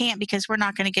 but I can't because we're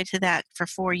not going to get to that for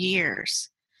 4 years.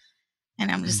 And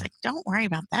I'm just like, don't worry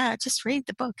about that. Just read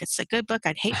the book. It's a good book.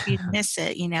 I'd hate for you to miss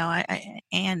it,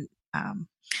 and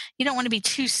you don't want to be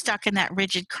too stuck in that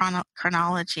rigid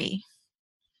chronology.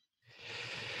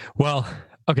 Well,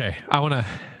 okay. I want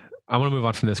to move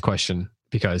on from this question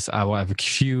because I will have a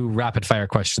few rapid fire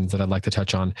questions that I'd like to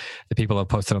touch on. The people have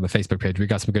posted on the Facebook page. We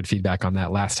got some good feedback on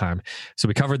that last time. So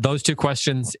we covered those two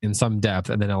questions in some depth,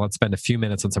 and then let's spend a few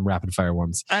minutes on some rapid fire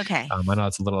ones. Okay. I know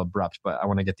it's a little abrupt, but I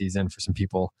want to get these in for some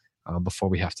people before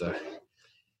we have to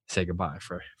say goodbye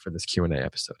for this Q&A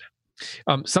episode.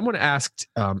 Someone asked,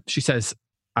 she says,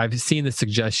 I've seen the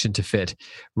suggestion to fit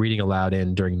reading aloud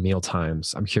in during meal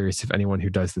times. I'm curious if anyone who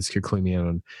does this could clue me in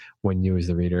on when you as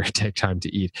the reader take time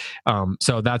to eat.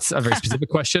 So that's a very specific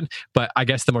question, but I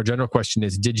guess the more general question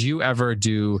is, did you ever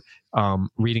do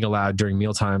reading aloud during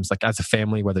meal times, like as a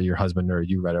family, whether your husband or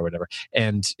you read or whatever?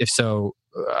 And if so,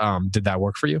 did that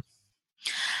work for you?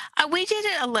 We did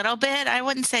it a little bit. I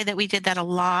wouldn't say that we did that a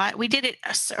lot. We did it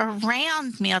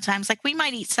around meal times. Like we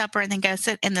might eat supper and then go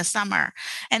sit in the summer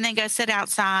and then go sit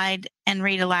outside and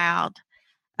read aloud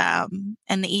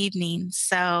in the evening.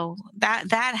 So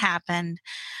that happened.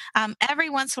 Every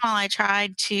once in a while I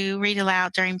tried to read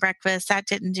aloud during breakfast. That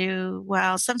didn't do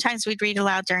well. Sometimes we'd read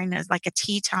aloud during like a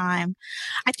tea time.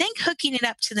 I think hooking it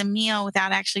up to the meal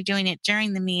without actually doing it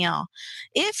during the meal.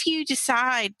 If you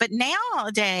decide, but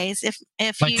nowadays,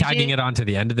 if like you tagging it on to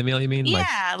the end of the meal, you mean?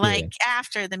 Yeah, like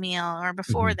after the meal or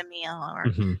before the meal, or,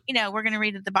 we're going to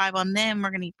read the Bible and then we're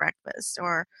going to eat breakfast,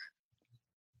 or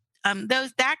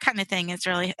that kind of thing is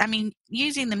really,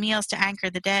 using the meals to anchor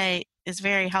the day is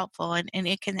very helpful, and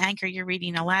it can anchor your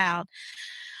reading aloud.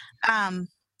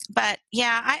 But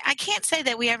yeah, I can't say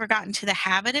that we ever got into the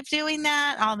habit of doing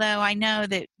that, although I know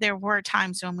that there were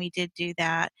times when we did do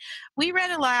that. We read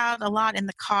aloud a lot in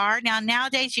the car.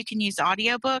 Nowadays you can use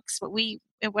audiobooks, but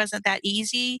it wasn't that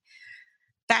easy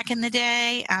back in the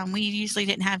day. We usually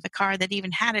didn't have a car that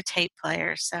even had a tape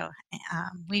player, so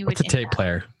we would. What's a tape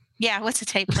player? Yeah, what's a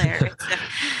tape player?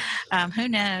 Who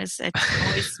knows? It's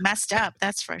always messed up,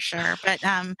 that's for sure. But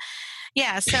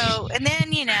yeah, so, and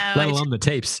then, let alone the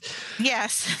tapes.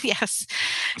 Yes.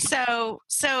 So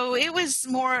it was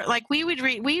more like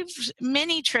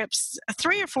many trips,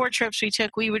 3 or 4 trips we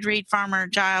took, we would read Farmer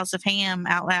Giles of Ham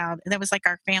out loud. That was like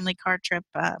our family car trip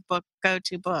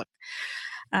go-to book.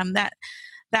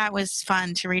 That was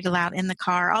fun to read aloud in the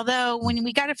car. Although when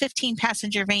we got a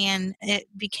 15-passenger van, it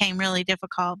became really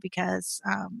difficult because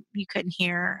you couldn't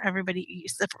hear everybody.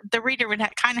 The reader would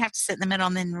kind of have to sit in the middle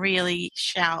and then really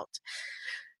shout.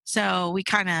 So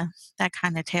that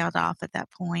kind of tailed off at that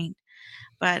point.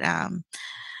 But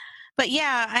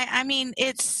yeah, I mean,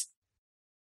 it's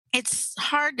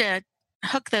hard to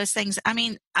hook those things. I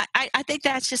mean, I think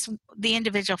that's just the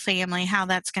individual family, how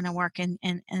that's going to work in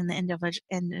the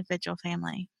individual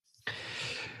family.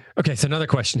 Okay, so another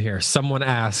question here. Someone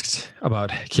asked about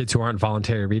kids who aren't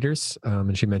voluntary readers,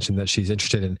 and she mentioned that she's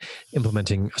interested in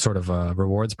implementing sort of a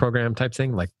rewards program type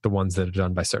thing, like the ones that are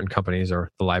done by certain companies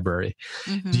or the library.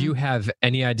 Mm-hmm. Do you have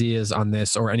any ideas on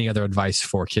this or any other advice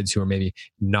for kids who are maybe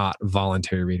not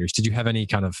voluntary readers? Did you have any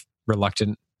kind of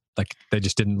reluctant, like they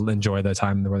just didn't enjoy the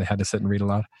time where they had to sit and read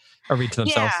aloud or read to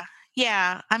themselves?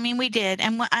 Yeah. I mean, we did.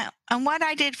 And what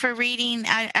I did for reading,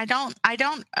 I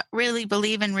don't really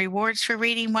believe in rewards for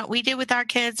reading. What we did with our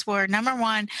kids were, number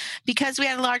one, because we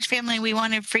had a large family, we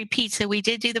wanted free pizza. We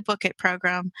did do the Book It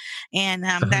program. And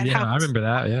that helped. I remember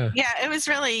that. Yeah. Yeah, it was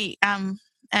really, and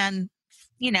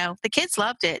the kids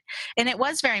loved it, and it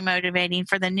was very motivating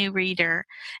for the new reader.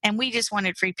 And we just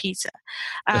wanted free pizza.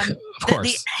 Of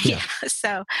course.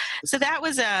 So that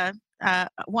was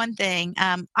one thing.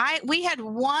 We had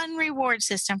one reward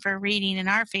system for reading in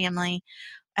our family,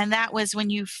 and that was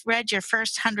when you read your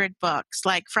first 100 books,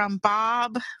 like from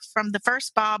the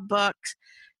first Bob book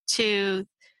to,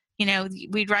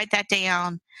 we'd write that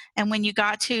down. And when you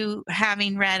got to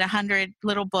having read 100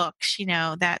 little books,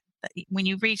 that when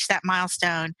you reach that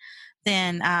milestone,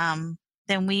 then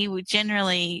we would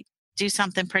generally do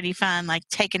something pretty fun, like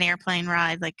take an airplane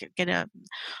ride, like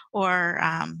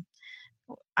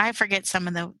I forget some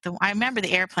of I remember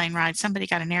the airplane ride. Somebody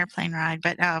got an airplane ride,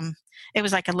 but it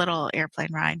was like a little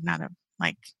airplane ride, not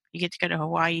like you get to go to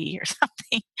Hawaii or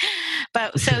something.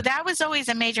 But so that was always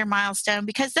a major milestone,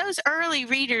 because those early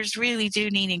readers really do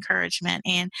need encouragement,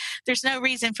 and there's no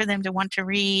reason for them to want to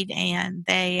read, and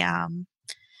they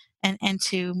and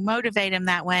to motivate them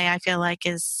that way, I feel like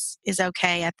is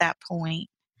okay at that point.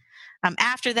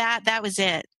 After that was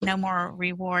it. No more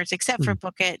rewards, except for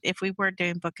Book It. If we were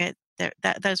doing Book It,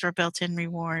 those were built-in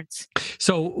rewards.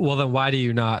 So, well, then why did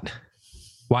you not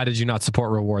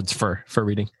support rewards for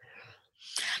reading?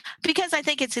 Because I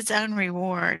think it's its own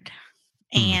reward,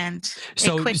 and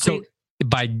so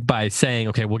by saying,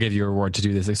 okay, we'll give you a reward to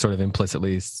do this, it sort of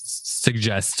implicitly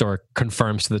suggests or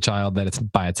confirms to the child that it's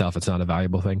by itself, it's not a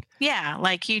valuable thing. Yeah,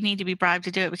 like you need to be bribed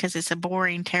to do it because it's a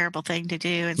boring, terrible thing to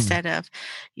do, instead of,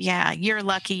 you're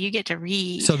lucky you get to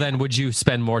read. So then would you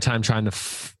spend more time trying to,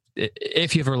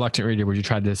 if you have a reluctant reader, would you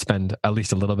try to spend at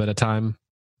least a little bit of time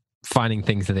finding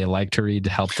things that they like to read to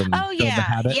help them build the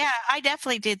habit? Yeah, I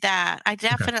definitely did that. I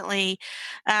definitely,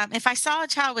 if I saw a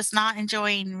child was not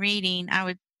enjoying reading, I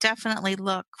would definitely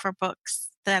look for books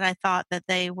that I thought that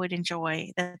they would enjoy,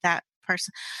 that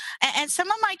person. And some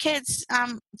of my kids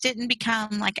didn't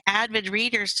become like avid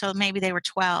readers till maybe they were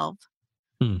 12.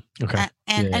 Okay.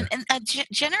 And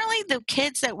generally the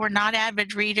kids that were not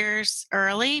avid readers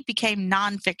early became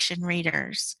nonfiction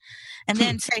readers. And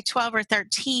then say 12 or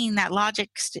 13, that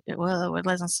logic, it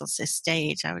wasn't supposed to say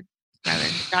stage. I would rather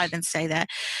die than say that.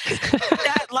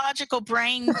 That logical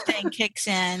brain thing kicks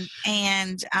in,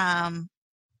 and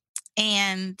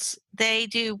they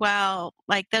do well.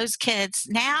 Like those kids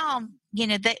now,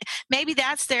 maybe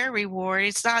that's their reward.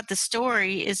 It's not the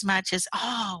story as much as,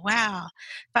 oh, wow,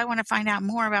 if I want to find out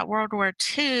more about World War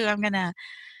II, I'm going to,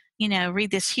 read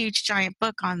this huge giant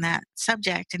book on that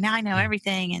subject. And now I know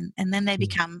everything. And then they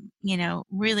become,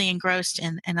 really engrossed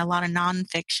in a lot of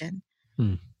nonfiction.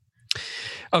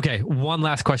 Okay. One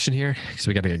last question here, because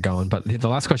we got to get going. But the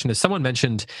last question is, someone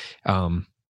mentioned,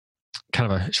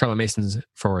 kind of a Charlotte Mason's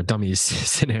for Dummies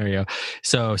scenario.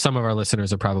 So some of our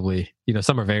listeners are probably,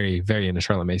 some are very, very into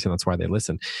Charlotte Mason. That's why they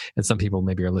listen. And some people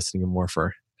maybe are listening more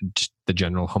for just the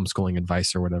general homeschooling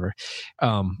advice or whatever,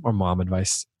 or mom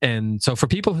advice. And so for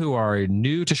people who are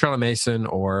new to Charlotte Mason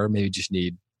or maybe just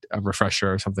need a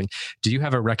refresher or something, do you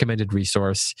have a recommended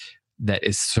resource that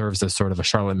serves as sort of a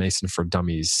Charlotte Mason for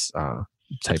Dummies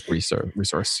type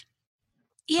resource?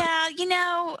 Yeah,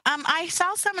 I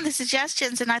saw some of the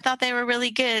suggestions and I thought they were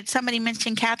really good. Somebody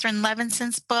mentioned Catherine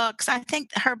Levinson's books. I think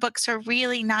her books are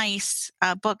really nice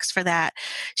books for that.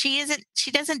 She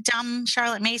doesn't dumb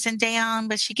Charlotte Mason down,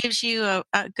 but she gives you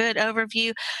a good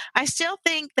overview. I still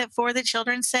think that For the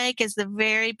Children's Sake is the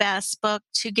very best book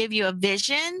to give you a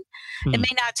vision. It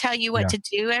may not tell you what to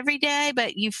do every day,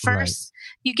 but you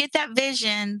get that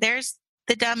vision. There's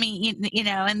the dummy,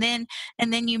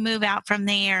 and then you move out from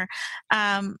there,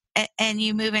 and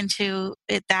you move into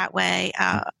it that way.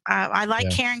 I like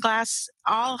Karen Glass,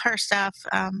 all her stuff.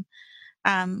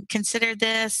 Consider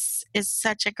This is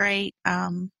such a great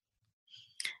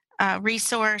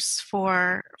resource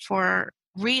for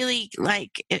really,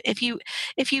 like, if you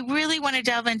really want to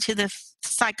delve into the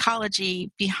psychology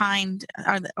behind,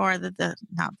 or the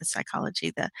not the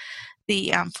psychology,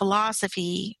 the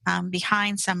philosophy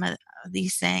behind some of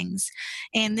these things.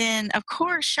 And then, of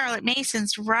course, Charlotte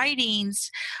Mason's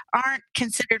writings aren't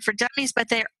considered for dummies, but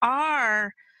there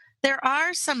are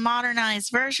some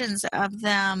modernized versions of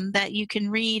them that you can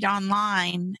read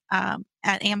online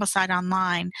at Ambleside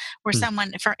Online, where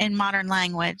someone in modern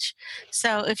language.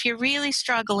 So if you're really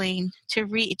struggling to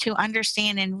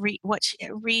understand and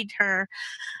read her,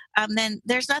 then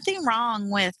there's nothing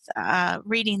wrong with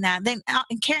reading that. Then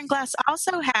Karen Glass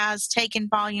also has taken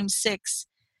volume 6,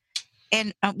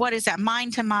 and what is that?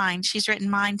 Mind to Mind. She's written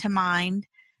Mind to Mind.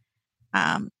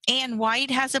 Anne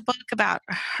White has a book about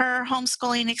her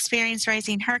homeschooling experience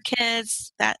raising her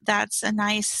kids. That's a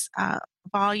nice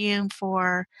volume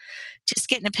for just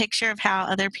getting a picture of how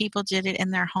other people did it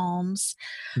in their homes.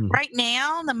 Right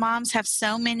now, the moms have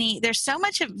there's so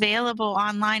much available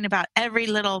online about every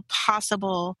little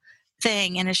possible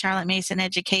thing in a Charlotte Mason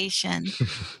education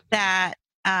that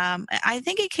I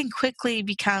think it can quickly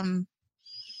become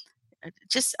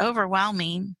just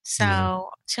overwhelming.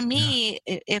 So to me,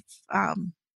 if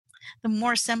the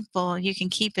more simple you can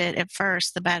keep it at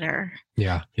first, the better.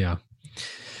 Yeah.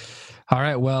 All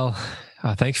right. Well,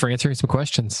 thanks for answering some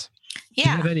questions.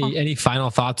 Yeah. Do you have any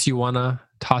final thoughts you want to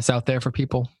toss out there for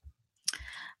people?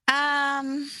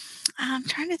 I'm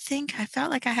trying to think. I felt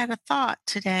like I had a thought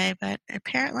today, but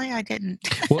apparently I didn't.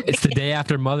 Well, it's the day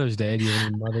after Mother's Day. Do you have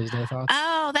any Mother's Day thoughts?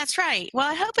 Oh, that's right. Well,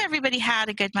 I hope everybody had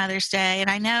a good Mother's Day, and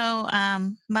I know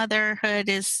motherhood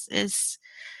can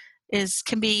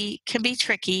be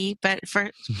tricky, but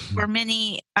for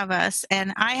many of us,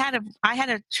 and I had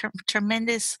a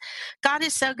tremendous. God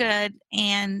is so good,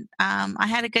 and I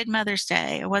had a good Mother's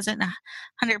Day. It wasn't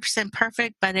 100%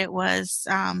 perfect, but it was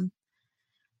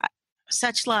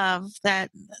such love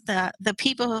that the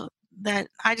people that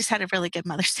I just had a really good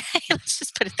Mother's Day. Let's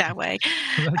just put it that way.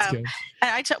 That's good.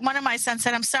 One of my sons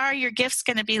said, "I'm sorry, your gift's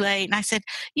going to be late." And I said,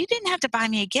 "You didn't have to buy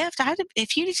me a gift.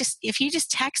 If you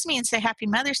just text me and say Happy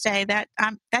Mother's Day, that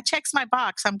checks my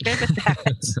box. I'm good with that."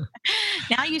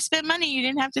 Now you spend money you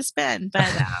didn't have to spend, but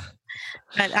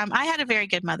I had a very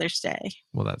good Mother's Day.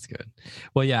 Well, that's good.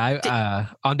 Well, yeah,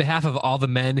 on behalf of all the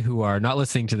men who are not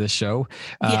listening to this show,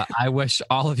 I wish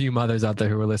all of you mothers out there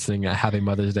who are listening a happy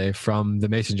Mother's Day from the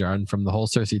Mason Jar and from the whole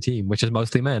Cersei team, which is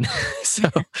mostly men. So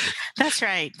That's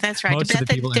right.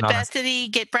 Did Bethany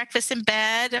get breakfast in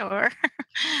bed or?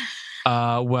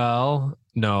 Well,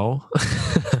 no.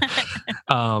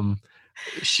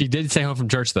 She did stay home from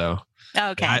church though.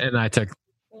 Okay. I took,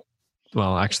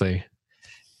 well, actually,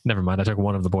 never mind. I took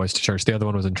one of the boys to church. The other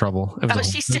one was in trouble.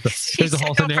 There's a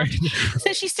whole scenario.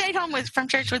 So she stayed home from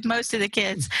church with most of the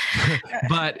kids.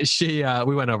 But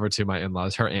we went over to my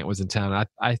in-laws. Her aunt was in town.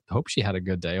 I hope she had a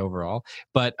good day overall.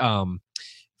 But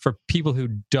for people who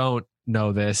don't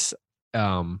know this,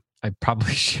 I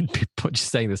probably shouldn't be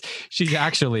just saying this. She's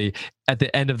actually at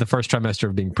the end of the first trimester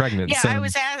of being pregnant. Yeah, so, I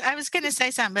was going to say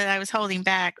something, but I was holding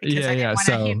back because I didn't want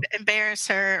to embarrass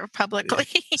her publicly.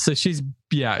 So she's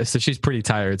pretty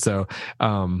tired. So,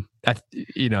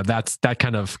 that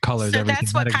kind of colors everything.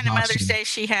 So that's what kind of Mother's Day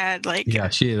she had.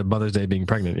 She had a Mother's Day being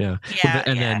pregnant. Yeah.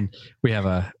 Then we have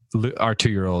our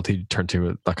 2-year-old. He turned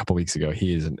 2 a couple weeks ago.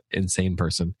 He is an insane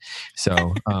person.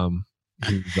 So,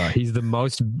 he's the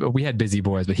most. We had busy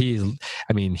boys, but he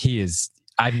is.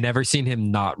 I've never seen him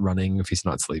not running if he's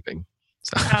not sleeping.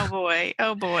 So.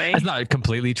 Oh boy! That's not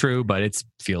completely true, but it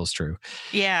feels true.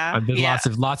 Yeah.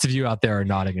 Lots of you out there are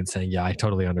nodding and saying, "Yeah, I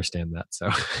totally understand that." So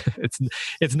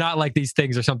it's not like these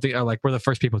things are something, or like we're the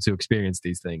first people to experience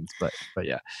these things, but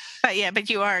yeah. But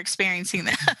you are experiencing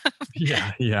them.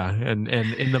 yeah, and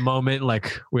in the moment,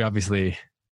 like we obviously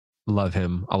love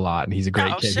him a lot, and he's a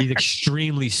great kid. Sure. He's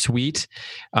extremely sweet,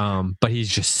 but he's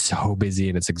just so busy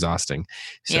and it's exhausting.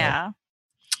 So, yeah.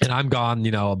 And I'm gone,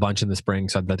 a bunch in the spring,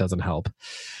 so that doesn't help.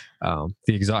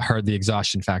 The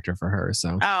exhaustion factor for her.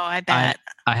 So, I bet.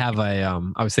 I have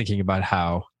I was thinking about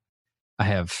how I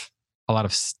have a lot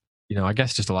of, I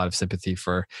guess just a lot of sympathy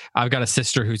for. I've got a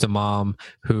sister who's a mom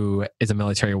who is a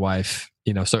military wife.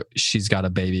 So she's got a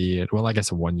baby. Well, I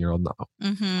guess a 1-year-old now.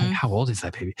 Mm-hmm. How old is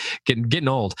that baby? Getting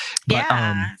old. But,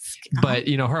 but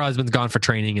her husband's gone for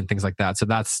training and things like that. So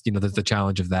that's, there's the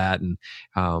challenge of that. And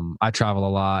I travel a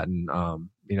lot, and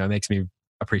it makes me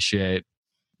appreciate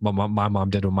my mom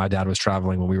did when my dad was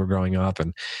traveling when we were growing up.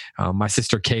 And my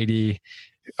sister Katie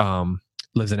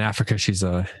lives in Africa. She's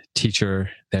a teacher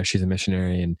there. She's a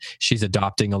missionary, and she's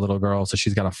adopting a little girl. So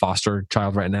she's got a foster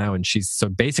child right now. And she's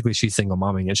single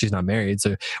momming it. She's not married.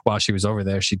 So while she was over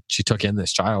there, she took in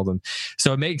this child. And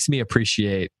so it makes me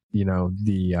appreciate,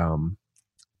 when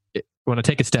I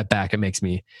take a step back, it makes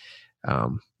me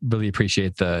really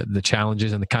appreciate the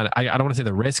challenges and the kind of, I don't want to say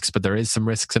the risks, but there is some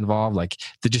risks involved, like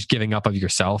the just giving up of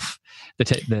yourself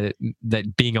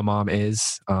that being a mom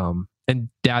is, and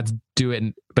dads do it,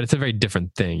 but it's a very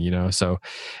different thing, so,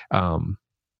 I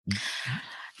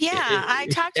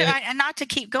talked about, not to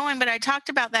keep going, but I talked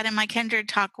about that in my Kindred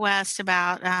Talk West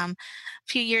about a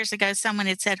few years ago. Someone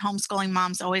had said homeschooling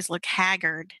moms always look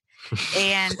haggard.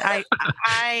 And I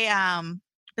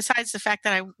besides the fact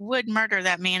that I would murder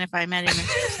that man if I met him in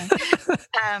person,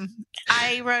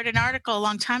 I wrote an article a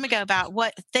long time ago about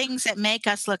what things that make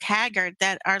us look haggard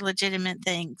that are legitimate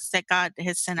things that God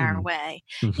has sent our way.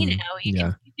 Mm-hmm. You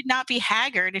could not be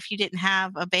haggard if you didn't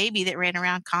have a baby that ran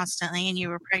around constantly and you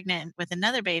were pregnant with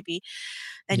another baby.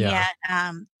 And yet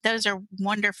those are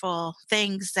wonderful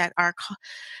things that are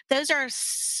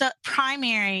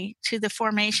primary to the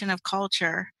formation of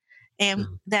culture. And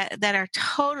that are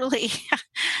totally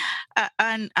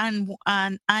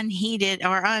unheeded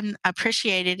or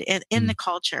unappreciated in the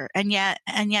culture, and yet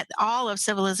all of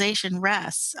civilization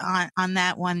rests on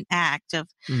that one act of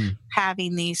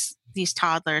having these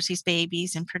toddlers, these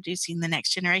babies, and producing the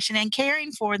next generation and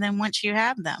caring for them once you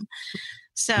have them.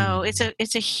 So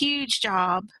it's a huge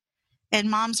job. And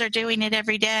moms are doing it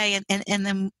every day,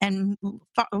 and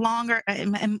longer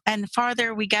and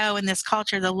farther we go in this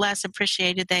culture, the less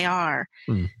appreciated they are.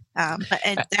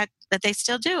 But they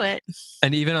still do it.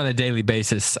 And even on a daily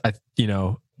basis,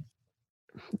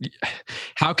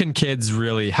 how can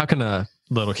a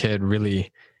little kid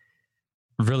really,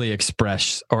 really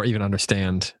express or even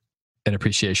understand an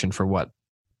appreciation for what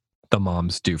the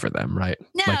moms do for them, right?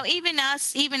 No, even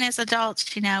us, even as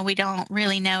adults, we don't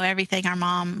really know everything our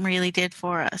mom really did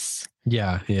for us.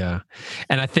 Yeah.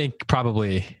 And I think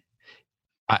probably,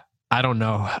 I don't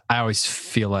know, I always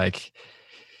feel like,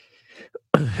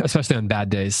 especially on bad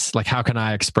days, like how can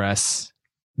I express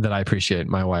that I appreciate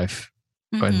my wife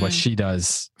and what she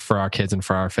does for our kids and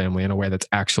for our family in a way that's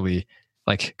actually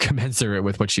like commensurate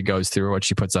with what she goes through or what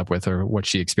she puts up with or what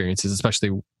she experiences, especially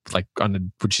like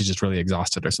when she's just really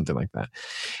exhausted or something like that.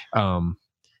 And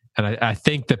I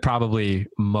think that probably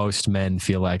most men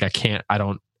feel like I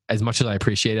don't, as much as I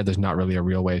appreciate it, there's not really a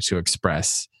real way to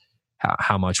express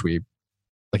how much we,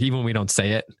 like, even when we don't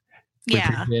say it, we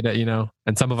appreciate it,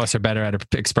 and some of us are better at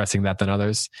expressing that than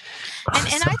others.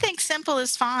 And I think simple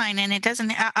is fine. And it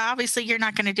doesn't, obviously you're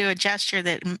not going to do a gesture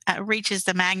that reaches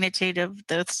the magnitude of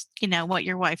what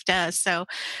your wife does. So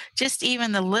just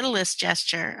even the littlest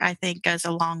gesture, I think, goes a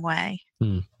long way.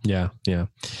 Yeah.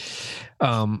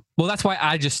 Well, that's why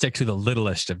I just stick to the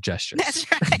littlest of gestures.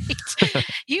 That's right.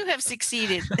 You have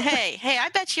succeeded. Hey, I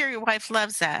bet your wife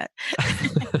loves that.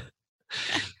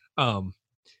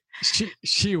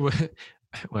 She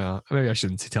well, maybe I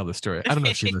shouldn't tell the story. I don't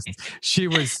know if she listens.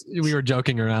 We were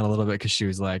joking around a little bit because she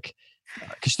was like,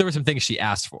 because there were some things she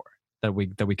asked for that we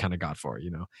kind of got for her,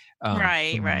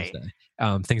 right.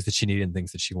 Things that she needed and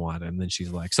things that she wanted. And then she's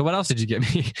like, so what else did you get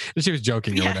me? And she was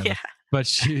joking or whatever. Yeah.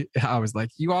 But I was like,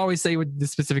 you always say what the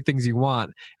specific things you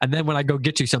want. And then when I go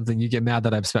get you something, you get mad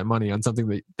that I've spent money on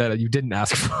something that you didn't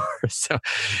ask for. So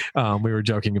we were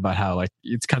joking about how like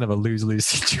it's kind of a lose-lose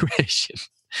situation.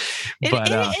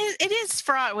 It is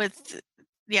fraught with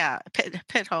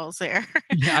pit holes there.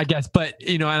 Yeah, I guess. But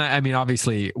and I mean,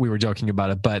 obviously we were joking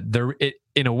about it, but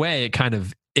in a way it kind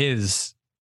of is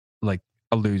like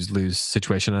a lose-lose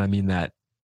situation. And I mean that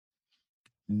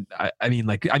I mean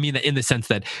that in the sense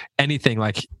that anything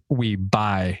like we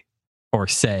buy or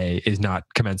say is not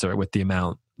commensurate with the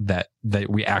amount that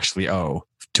we actually owe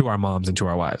to our moms and to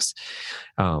our wives.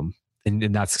 And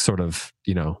that's sort of,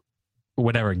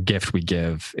 whatever gift we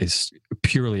give is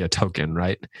purely a token,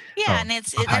 right? Yeah, and I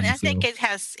think it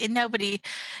has nobody.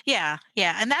 Yeah,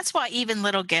 and that's why even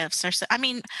little gifts are. I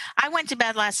mean, I went to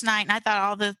bed last night and I thought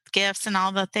all the gifts and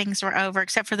all the things were over,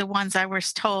 except for the ones I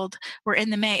was told were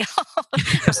in the mail.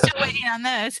 I'm still waiting on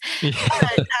those. Yeah.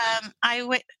 But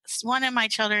one of my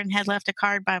children had left a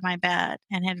card by my bed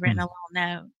and had written a little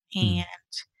note, and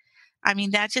I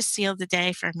mean, that just sealed the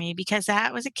day for me because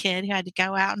that was a kid who had to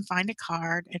go out and find a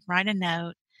card and write a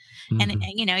note. And,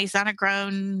 he's not a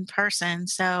grown person.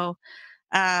 So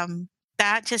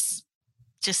that just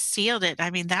sealed it.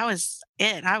 I mean, that was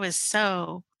it. I was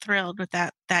so thrilled with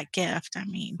that gift. I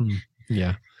mean.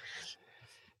 Yeah.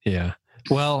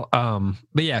 Well,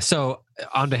 but yeah, so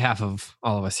on behalf of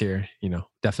all of us here,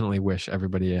 definitely wish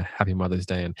everybody a happy Mother's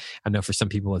Day. And I know for some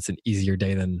people it's an easier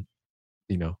day than,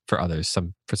 for others.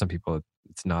 For some people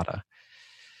it's not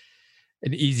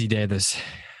an easy day. There's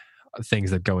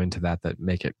things that go into that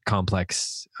make it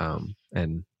complex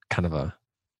and kind of a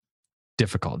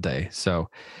difficult day. So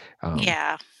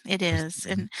yeah, it is.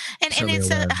 And it's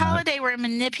a holiday we're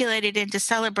manipulated into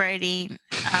celebrating,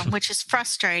 which is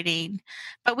frustrating.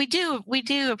 But we do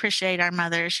appreciate our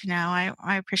mothers. I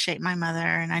appreciate my mother,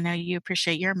 and I know you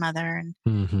appreciate your mother.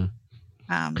 And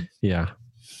yeah.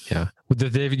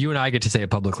 David, you and I get to say it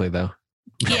publicly, though.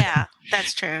 Yeah,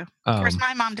 that's true. Of course,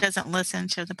 my mom doesn't listen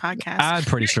to the podcast. I'm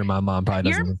pretty sure my mom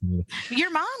probably doesn't listen to it.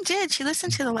 Your mom did. She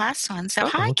listened to the last one. So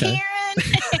hi, Karen.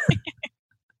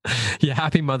 Yeah,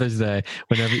 happy Mother's Day.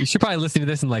 Whenever you should probably listen to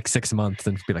this in like 6 months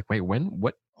and be like, wait, when?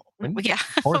 What? Yeah,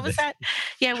 what was that?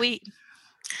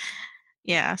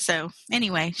 Yeah, so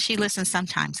anyway, she listens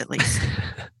sometimes at least.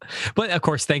 But of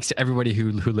course, thanks to everybody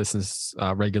who listens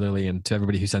regularly and to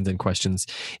everybody who sends in questions.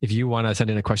 If you want to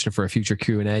send in a question for a future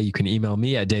Q&A, you can email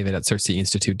me at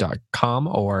david@cerseiinstitute.com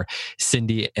or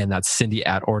Cindy, and that's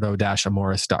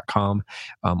cindy@ordo-amoris.com.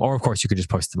 Or of course, you could just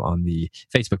post them on the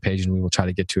Facebook page, and we will try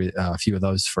to get to a few of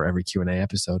those for every Q&A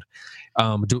episode.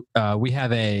 We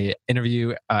have a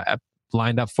interview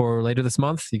lined up for later this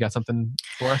month. You got something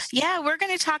for us? Yeah, we're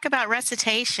going to talk about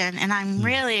recitation, and I'm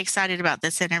really excited about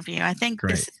this interview. I think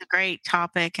this is a great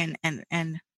topic, and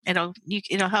it'll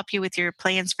help you with your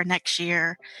plans for next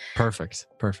year. Perfect.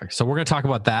 So we're going to talk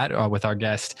about that with our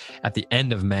guest at the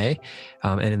end of May.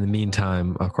 And in the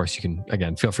meantime, of course, you can,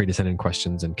 again, feel free to send in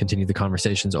questions and continue the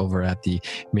conversations over at the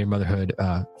Mere Motherhood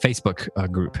Facebook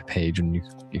group page. And you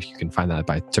can find that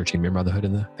by searching Mere Motherhood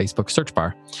in the Facebook search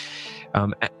bar.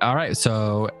 All right.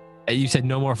 So you said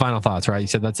no more final thoughts, right? You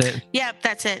said that's it? Yep,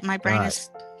 that's it. My brain is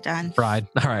done. Fried.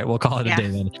 All right. We'll call it a day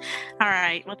then. All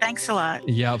right. Well, thanks a lot.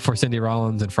 Yeah. For Cindy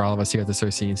Rollins and for all of us here at the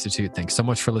Cersei Institute, thanks so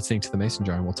much for listening to The Mason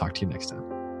Jar, and we'll talk to you next time.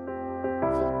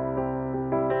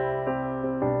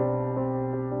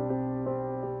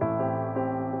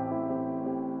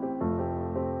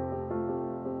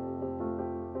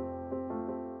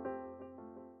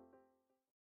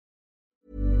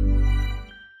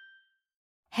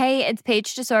 Hey, it's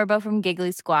Paige DeSorbo from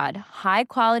Giggly Squad. High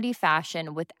quality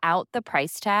fashion without the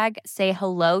price tag. Say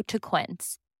hello to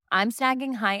Quince. I'm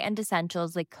snagging high-end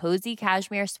essentials like cozy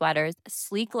cashmere sweaters,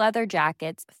 sleek leather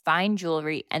jackets, fine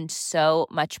jewelry, and so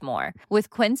much more.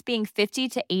 With Quince being 50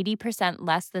 to 80%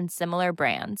 less than similar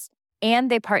brands.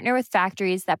 And they partner with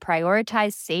factories that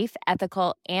prioritize safe,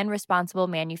 ethical, and responsible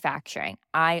manufacturing.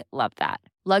 I love that.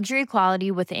 Luxury quality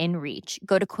within reach.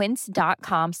 Go to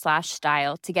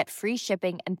quince.com/style to get free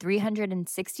shipping and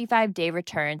 365-day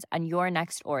returns on your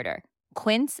next order.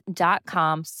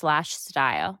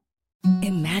 Quince.com/style.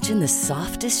 Imagine the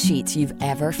softest sheets you've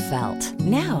ever felt.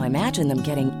 Now imagine them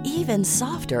getting even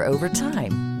softer over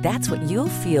time. That's what you'll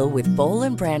feel with Boll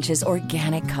 & Branch's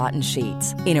organic cotton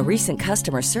sheets. In a recent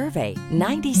customer survey,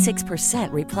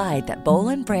 96% replied that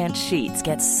Boll & Branch sheets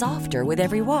get softer with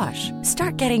every wash.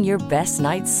 Start getting your best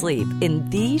night's sleep in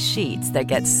these sheets that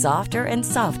get softer and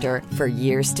softer for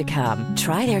years to come.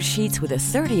 Try their sheets with a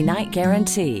 30-night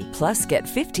guarantee. Plus, get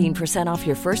 15% off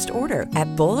your first order at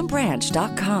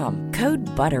bollandbranch.com. Code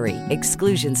BUTTERY.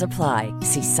 Exclusions apply.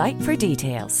 See site for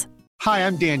details. Hi,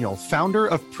 I'm Daniel, founder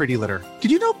of Pretty Litter.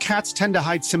 Did you know cats tend to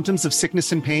hide symptoms of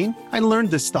sickness and pain? I learned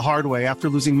this the hard way after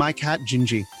losing my cat,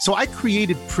 Gingy. So I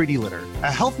created Pretty Litter,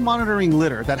 a health monitoring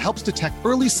litter that helps detect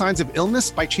early signs of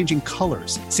illness by changing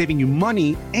colors, saving you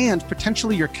money and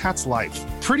potentially your cat's life.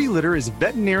 Pretty Litter is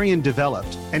veterinarian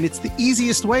developed, and it's the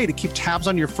easiest way to keep tabs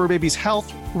on your fur baby's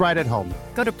health right at home.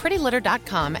 Go to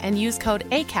prettylitter.com and use code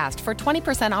ACAST for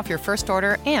 20% off your first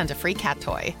order and a free cat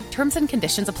toy. Terms and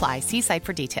conditions apply. See site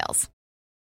for details.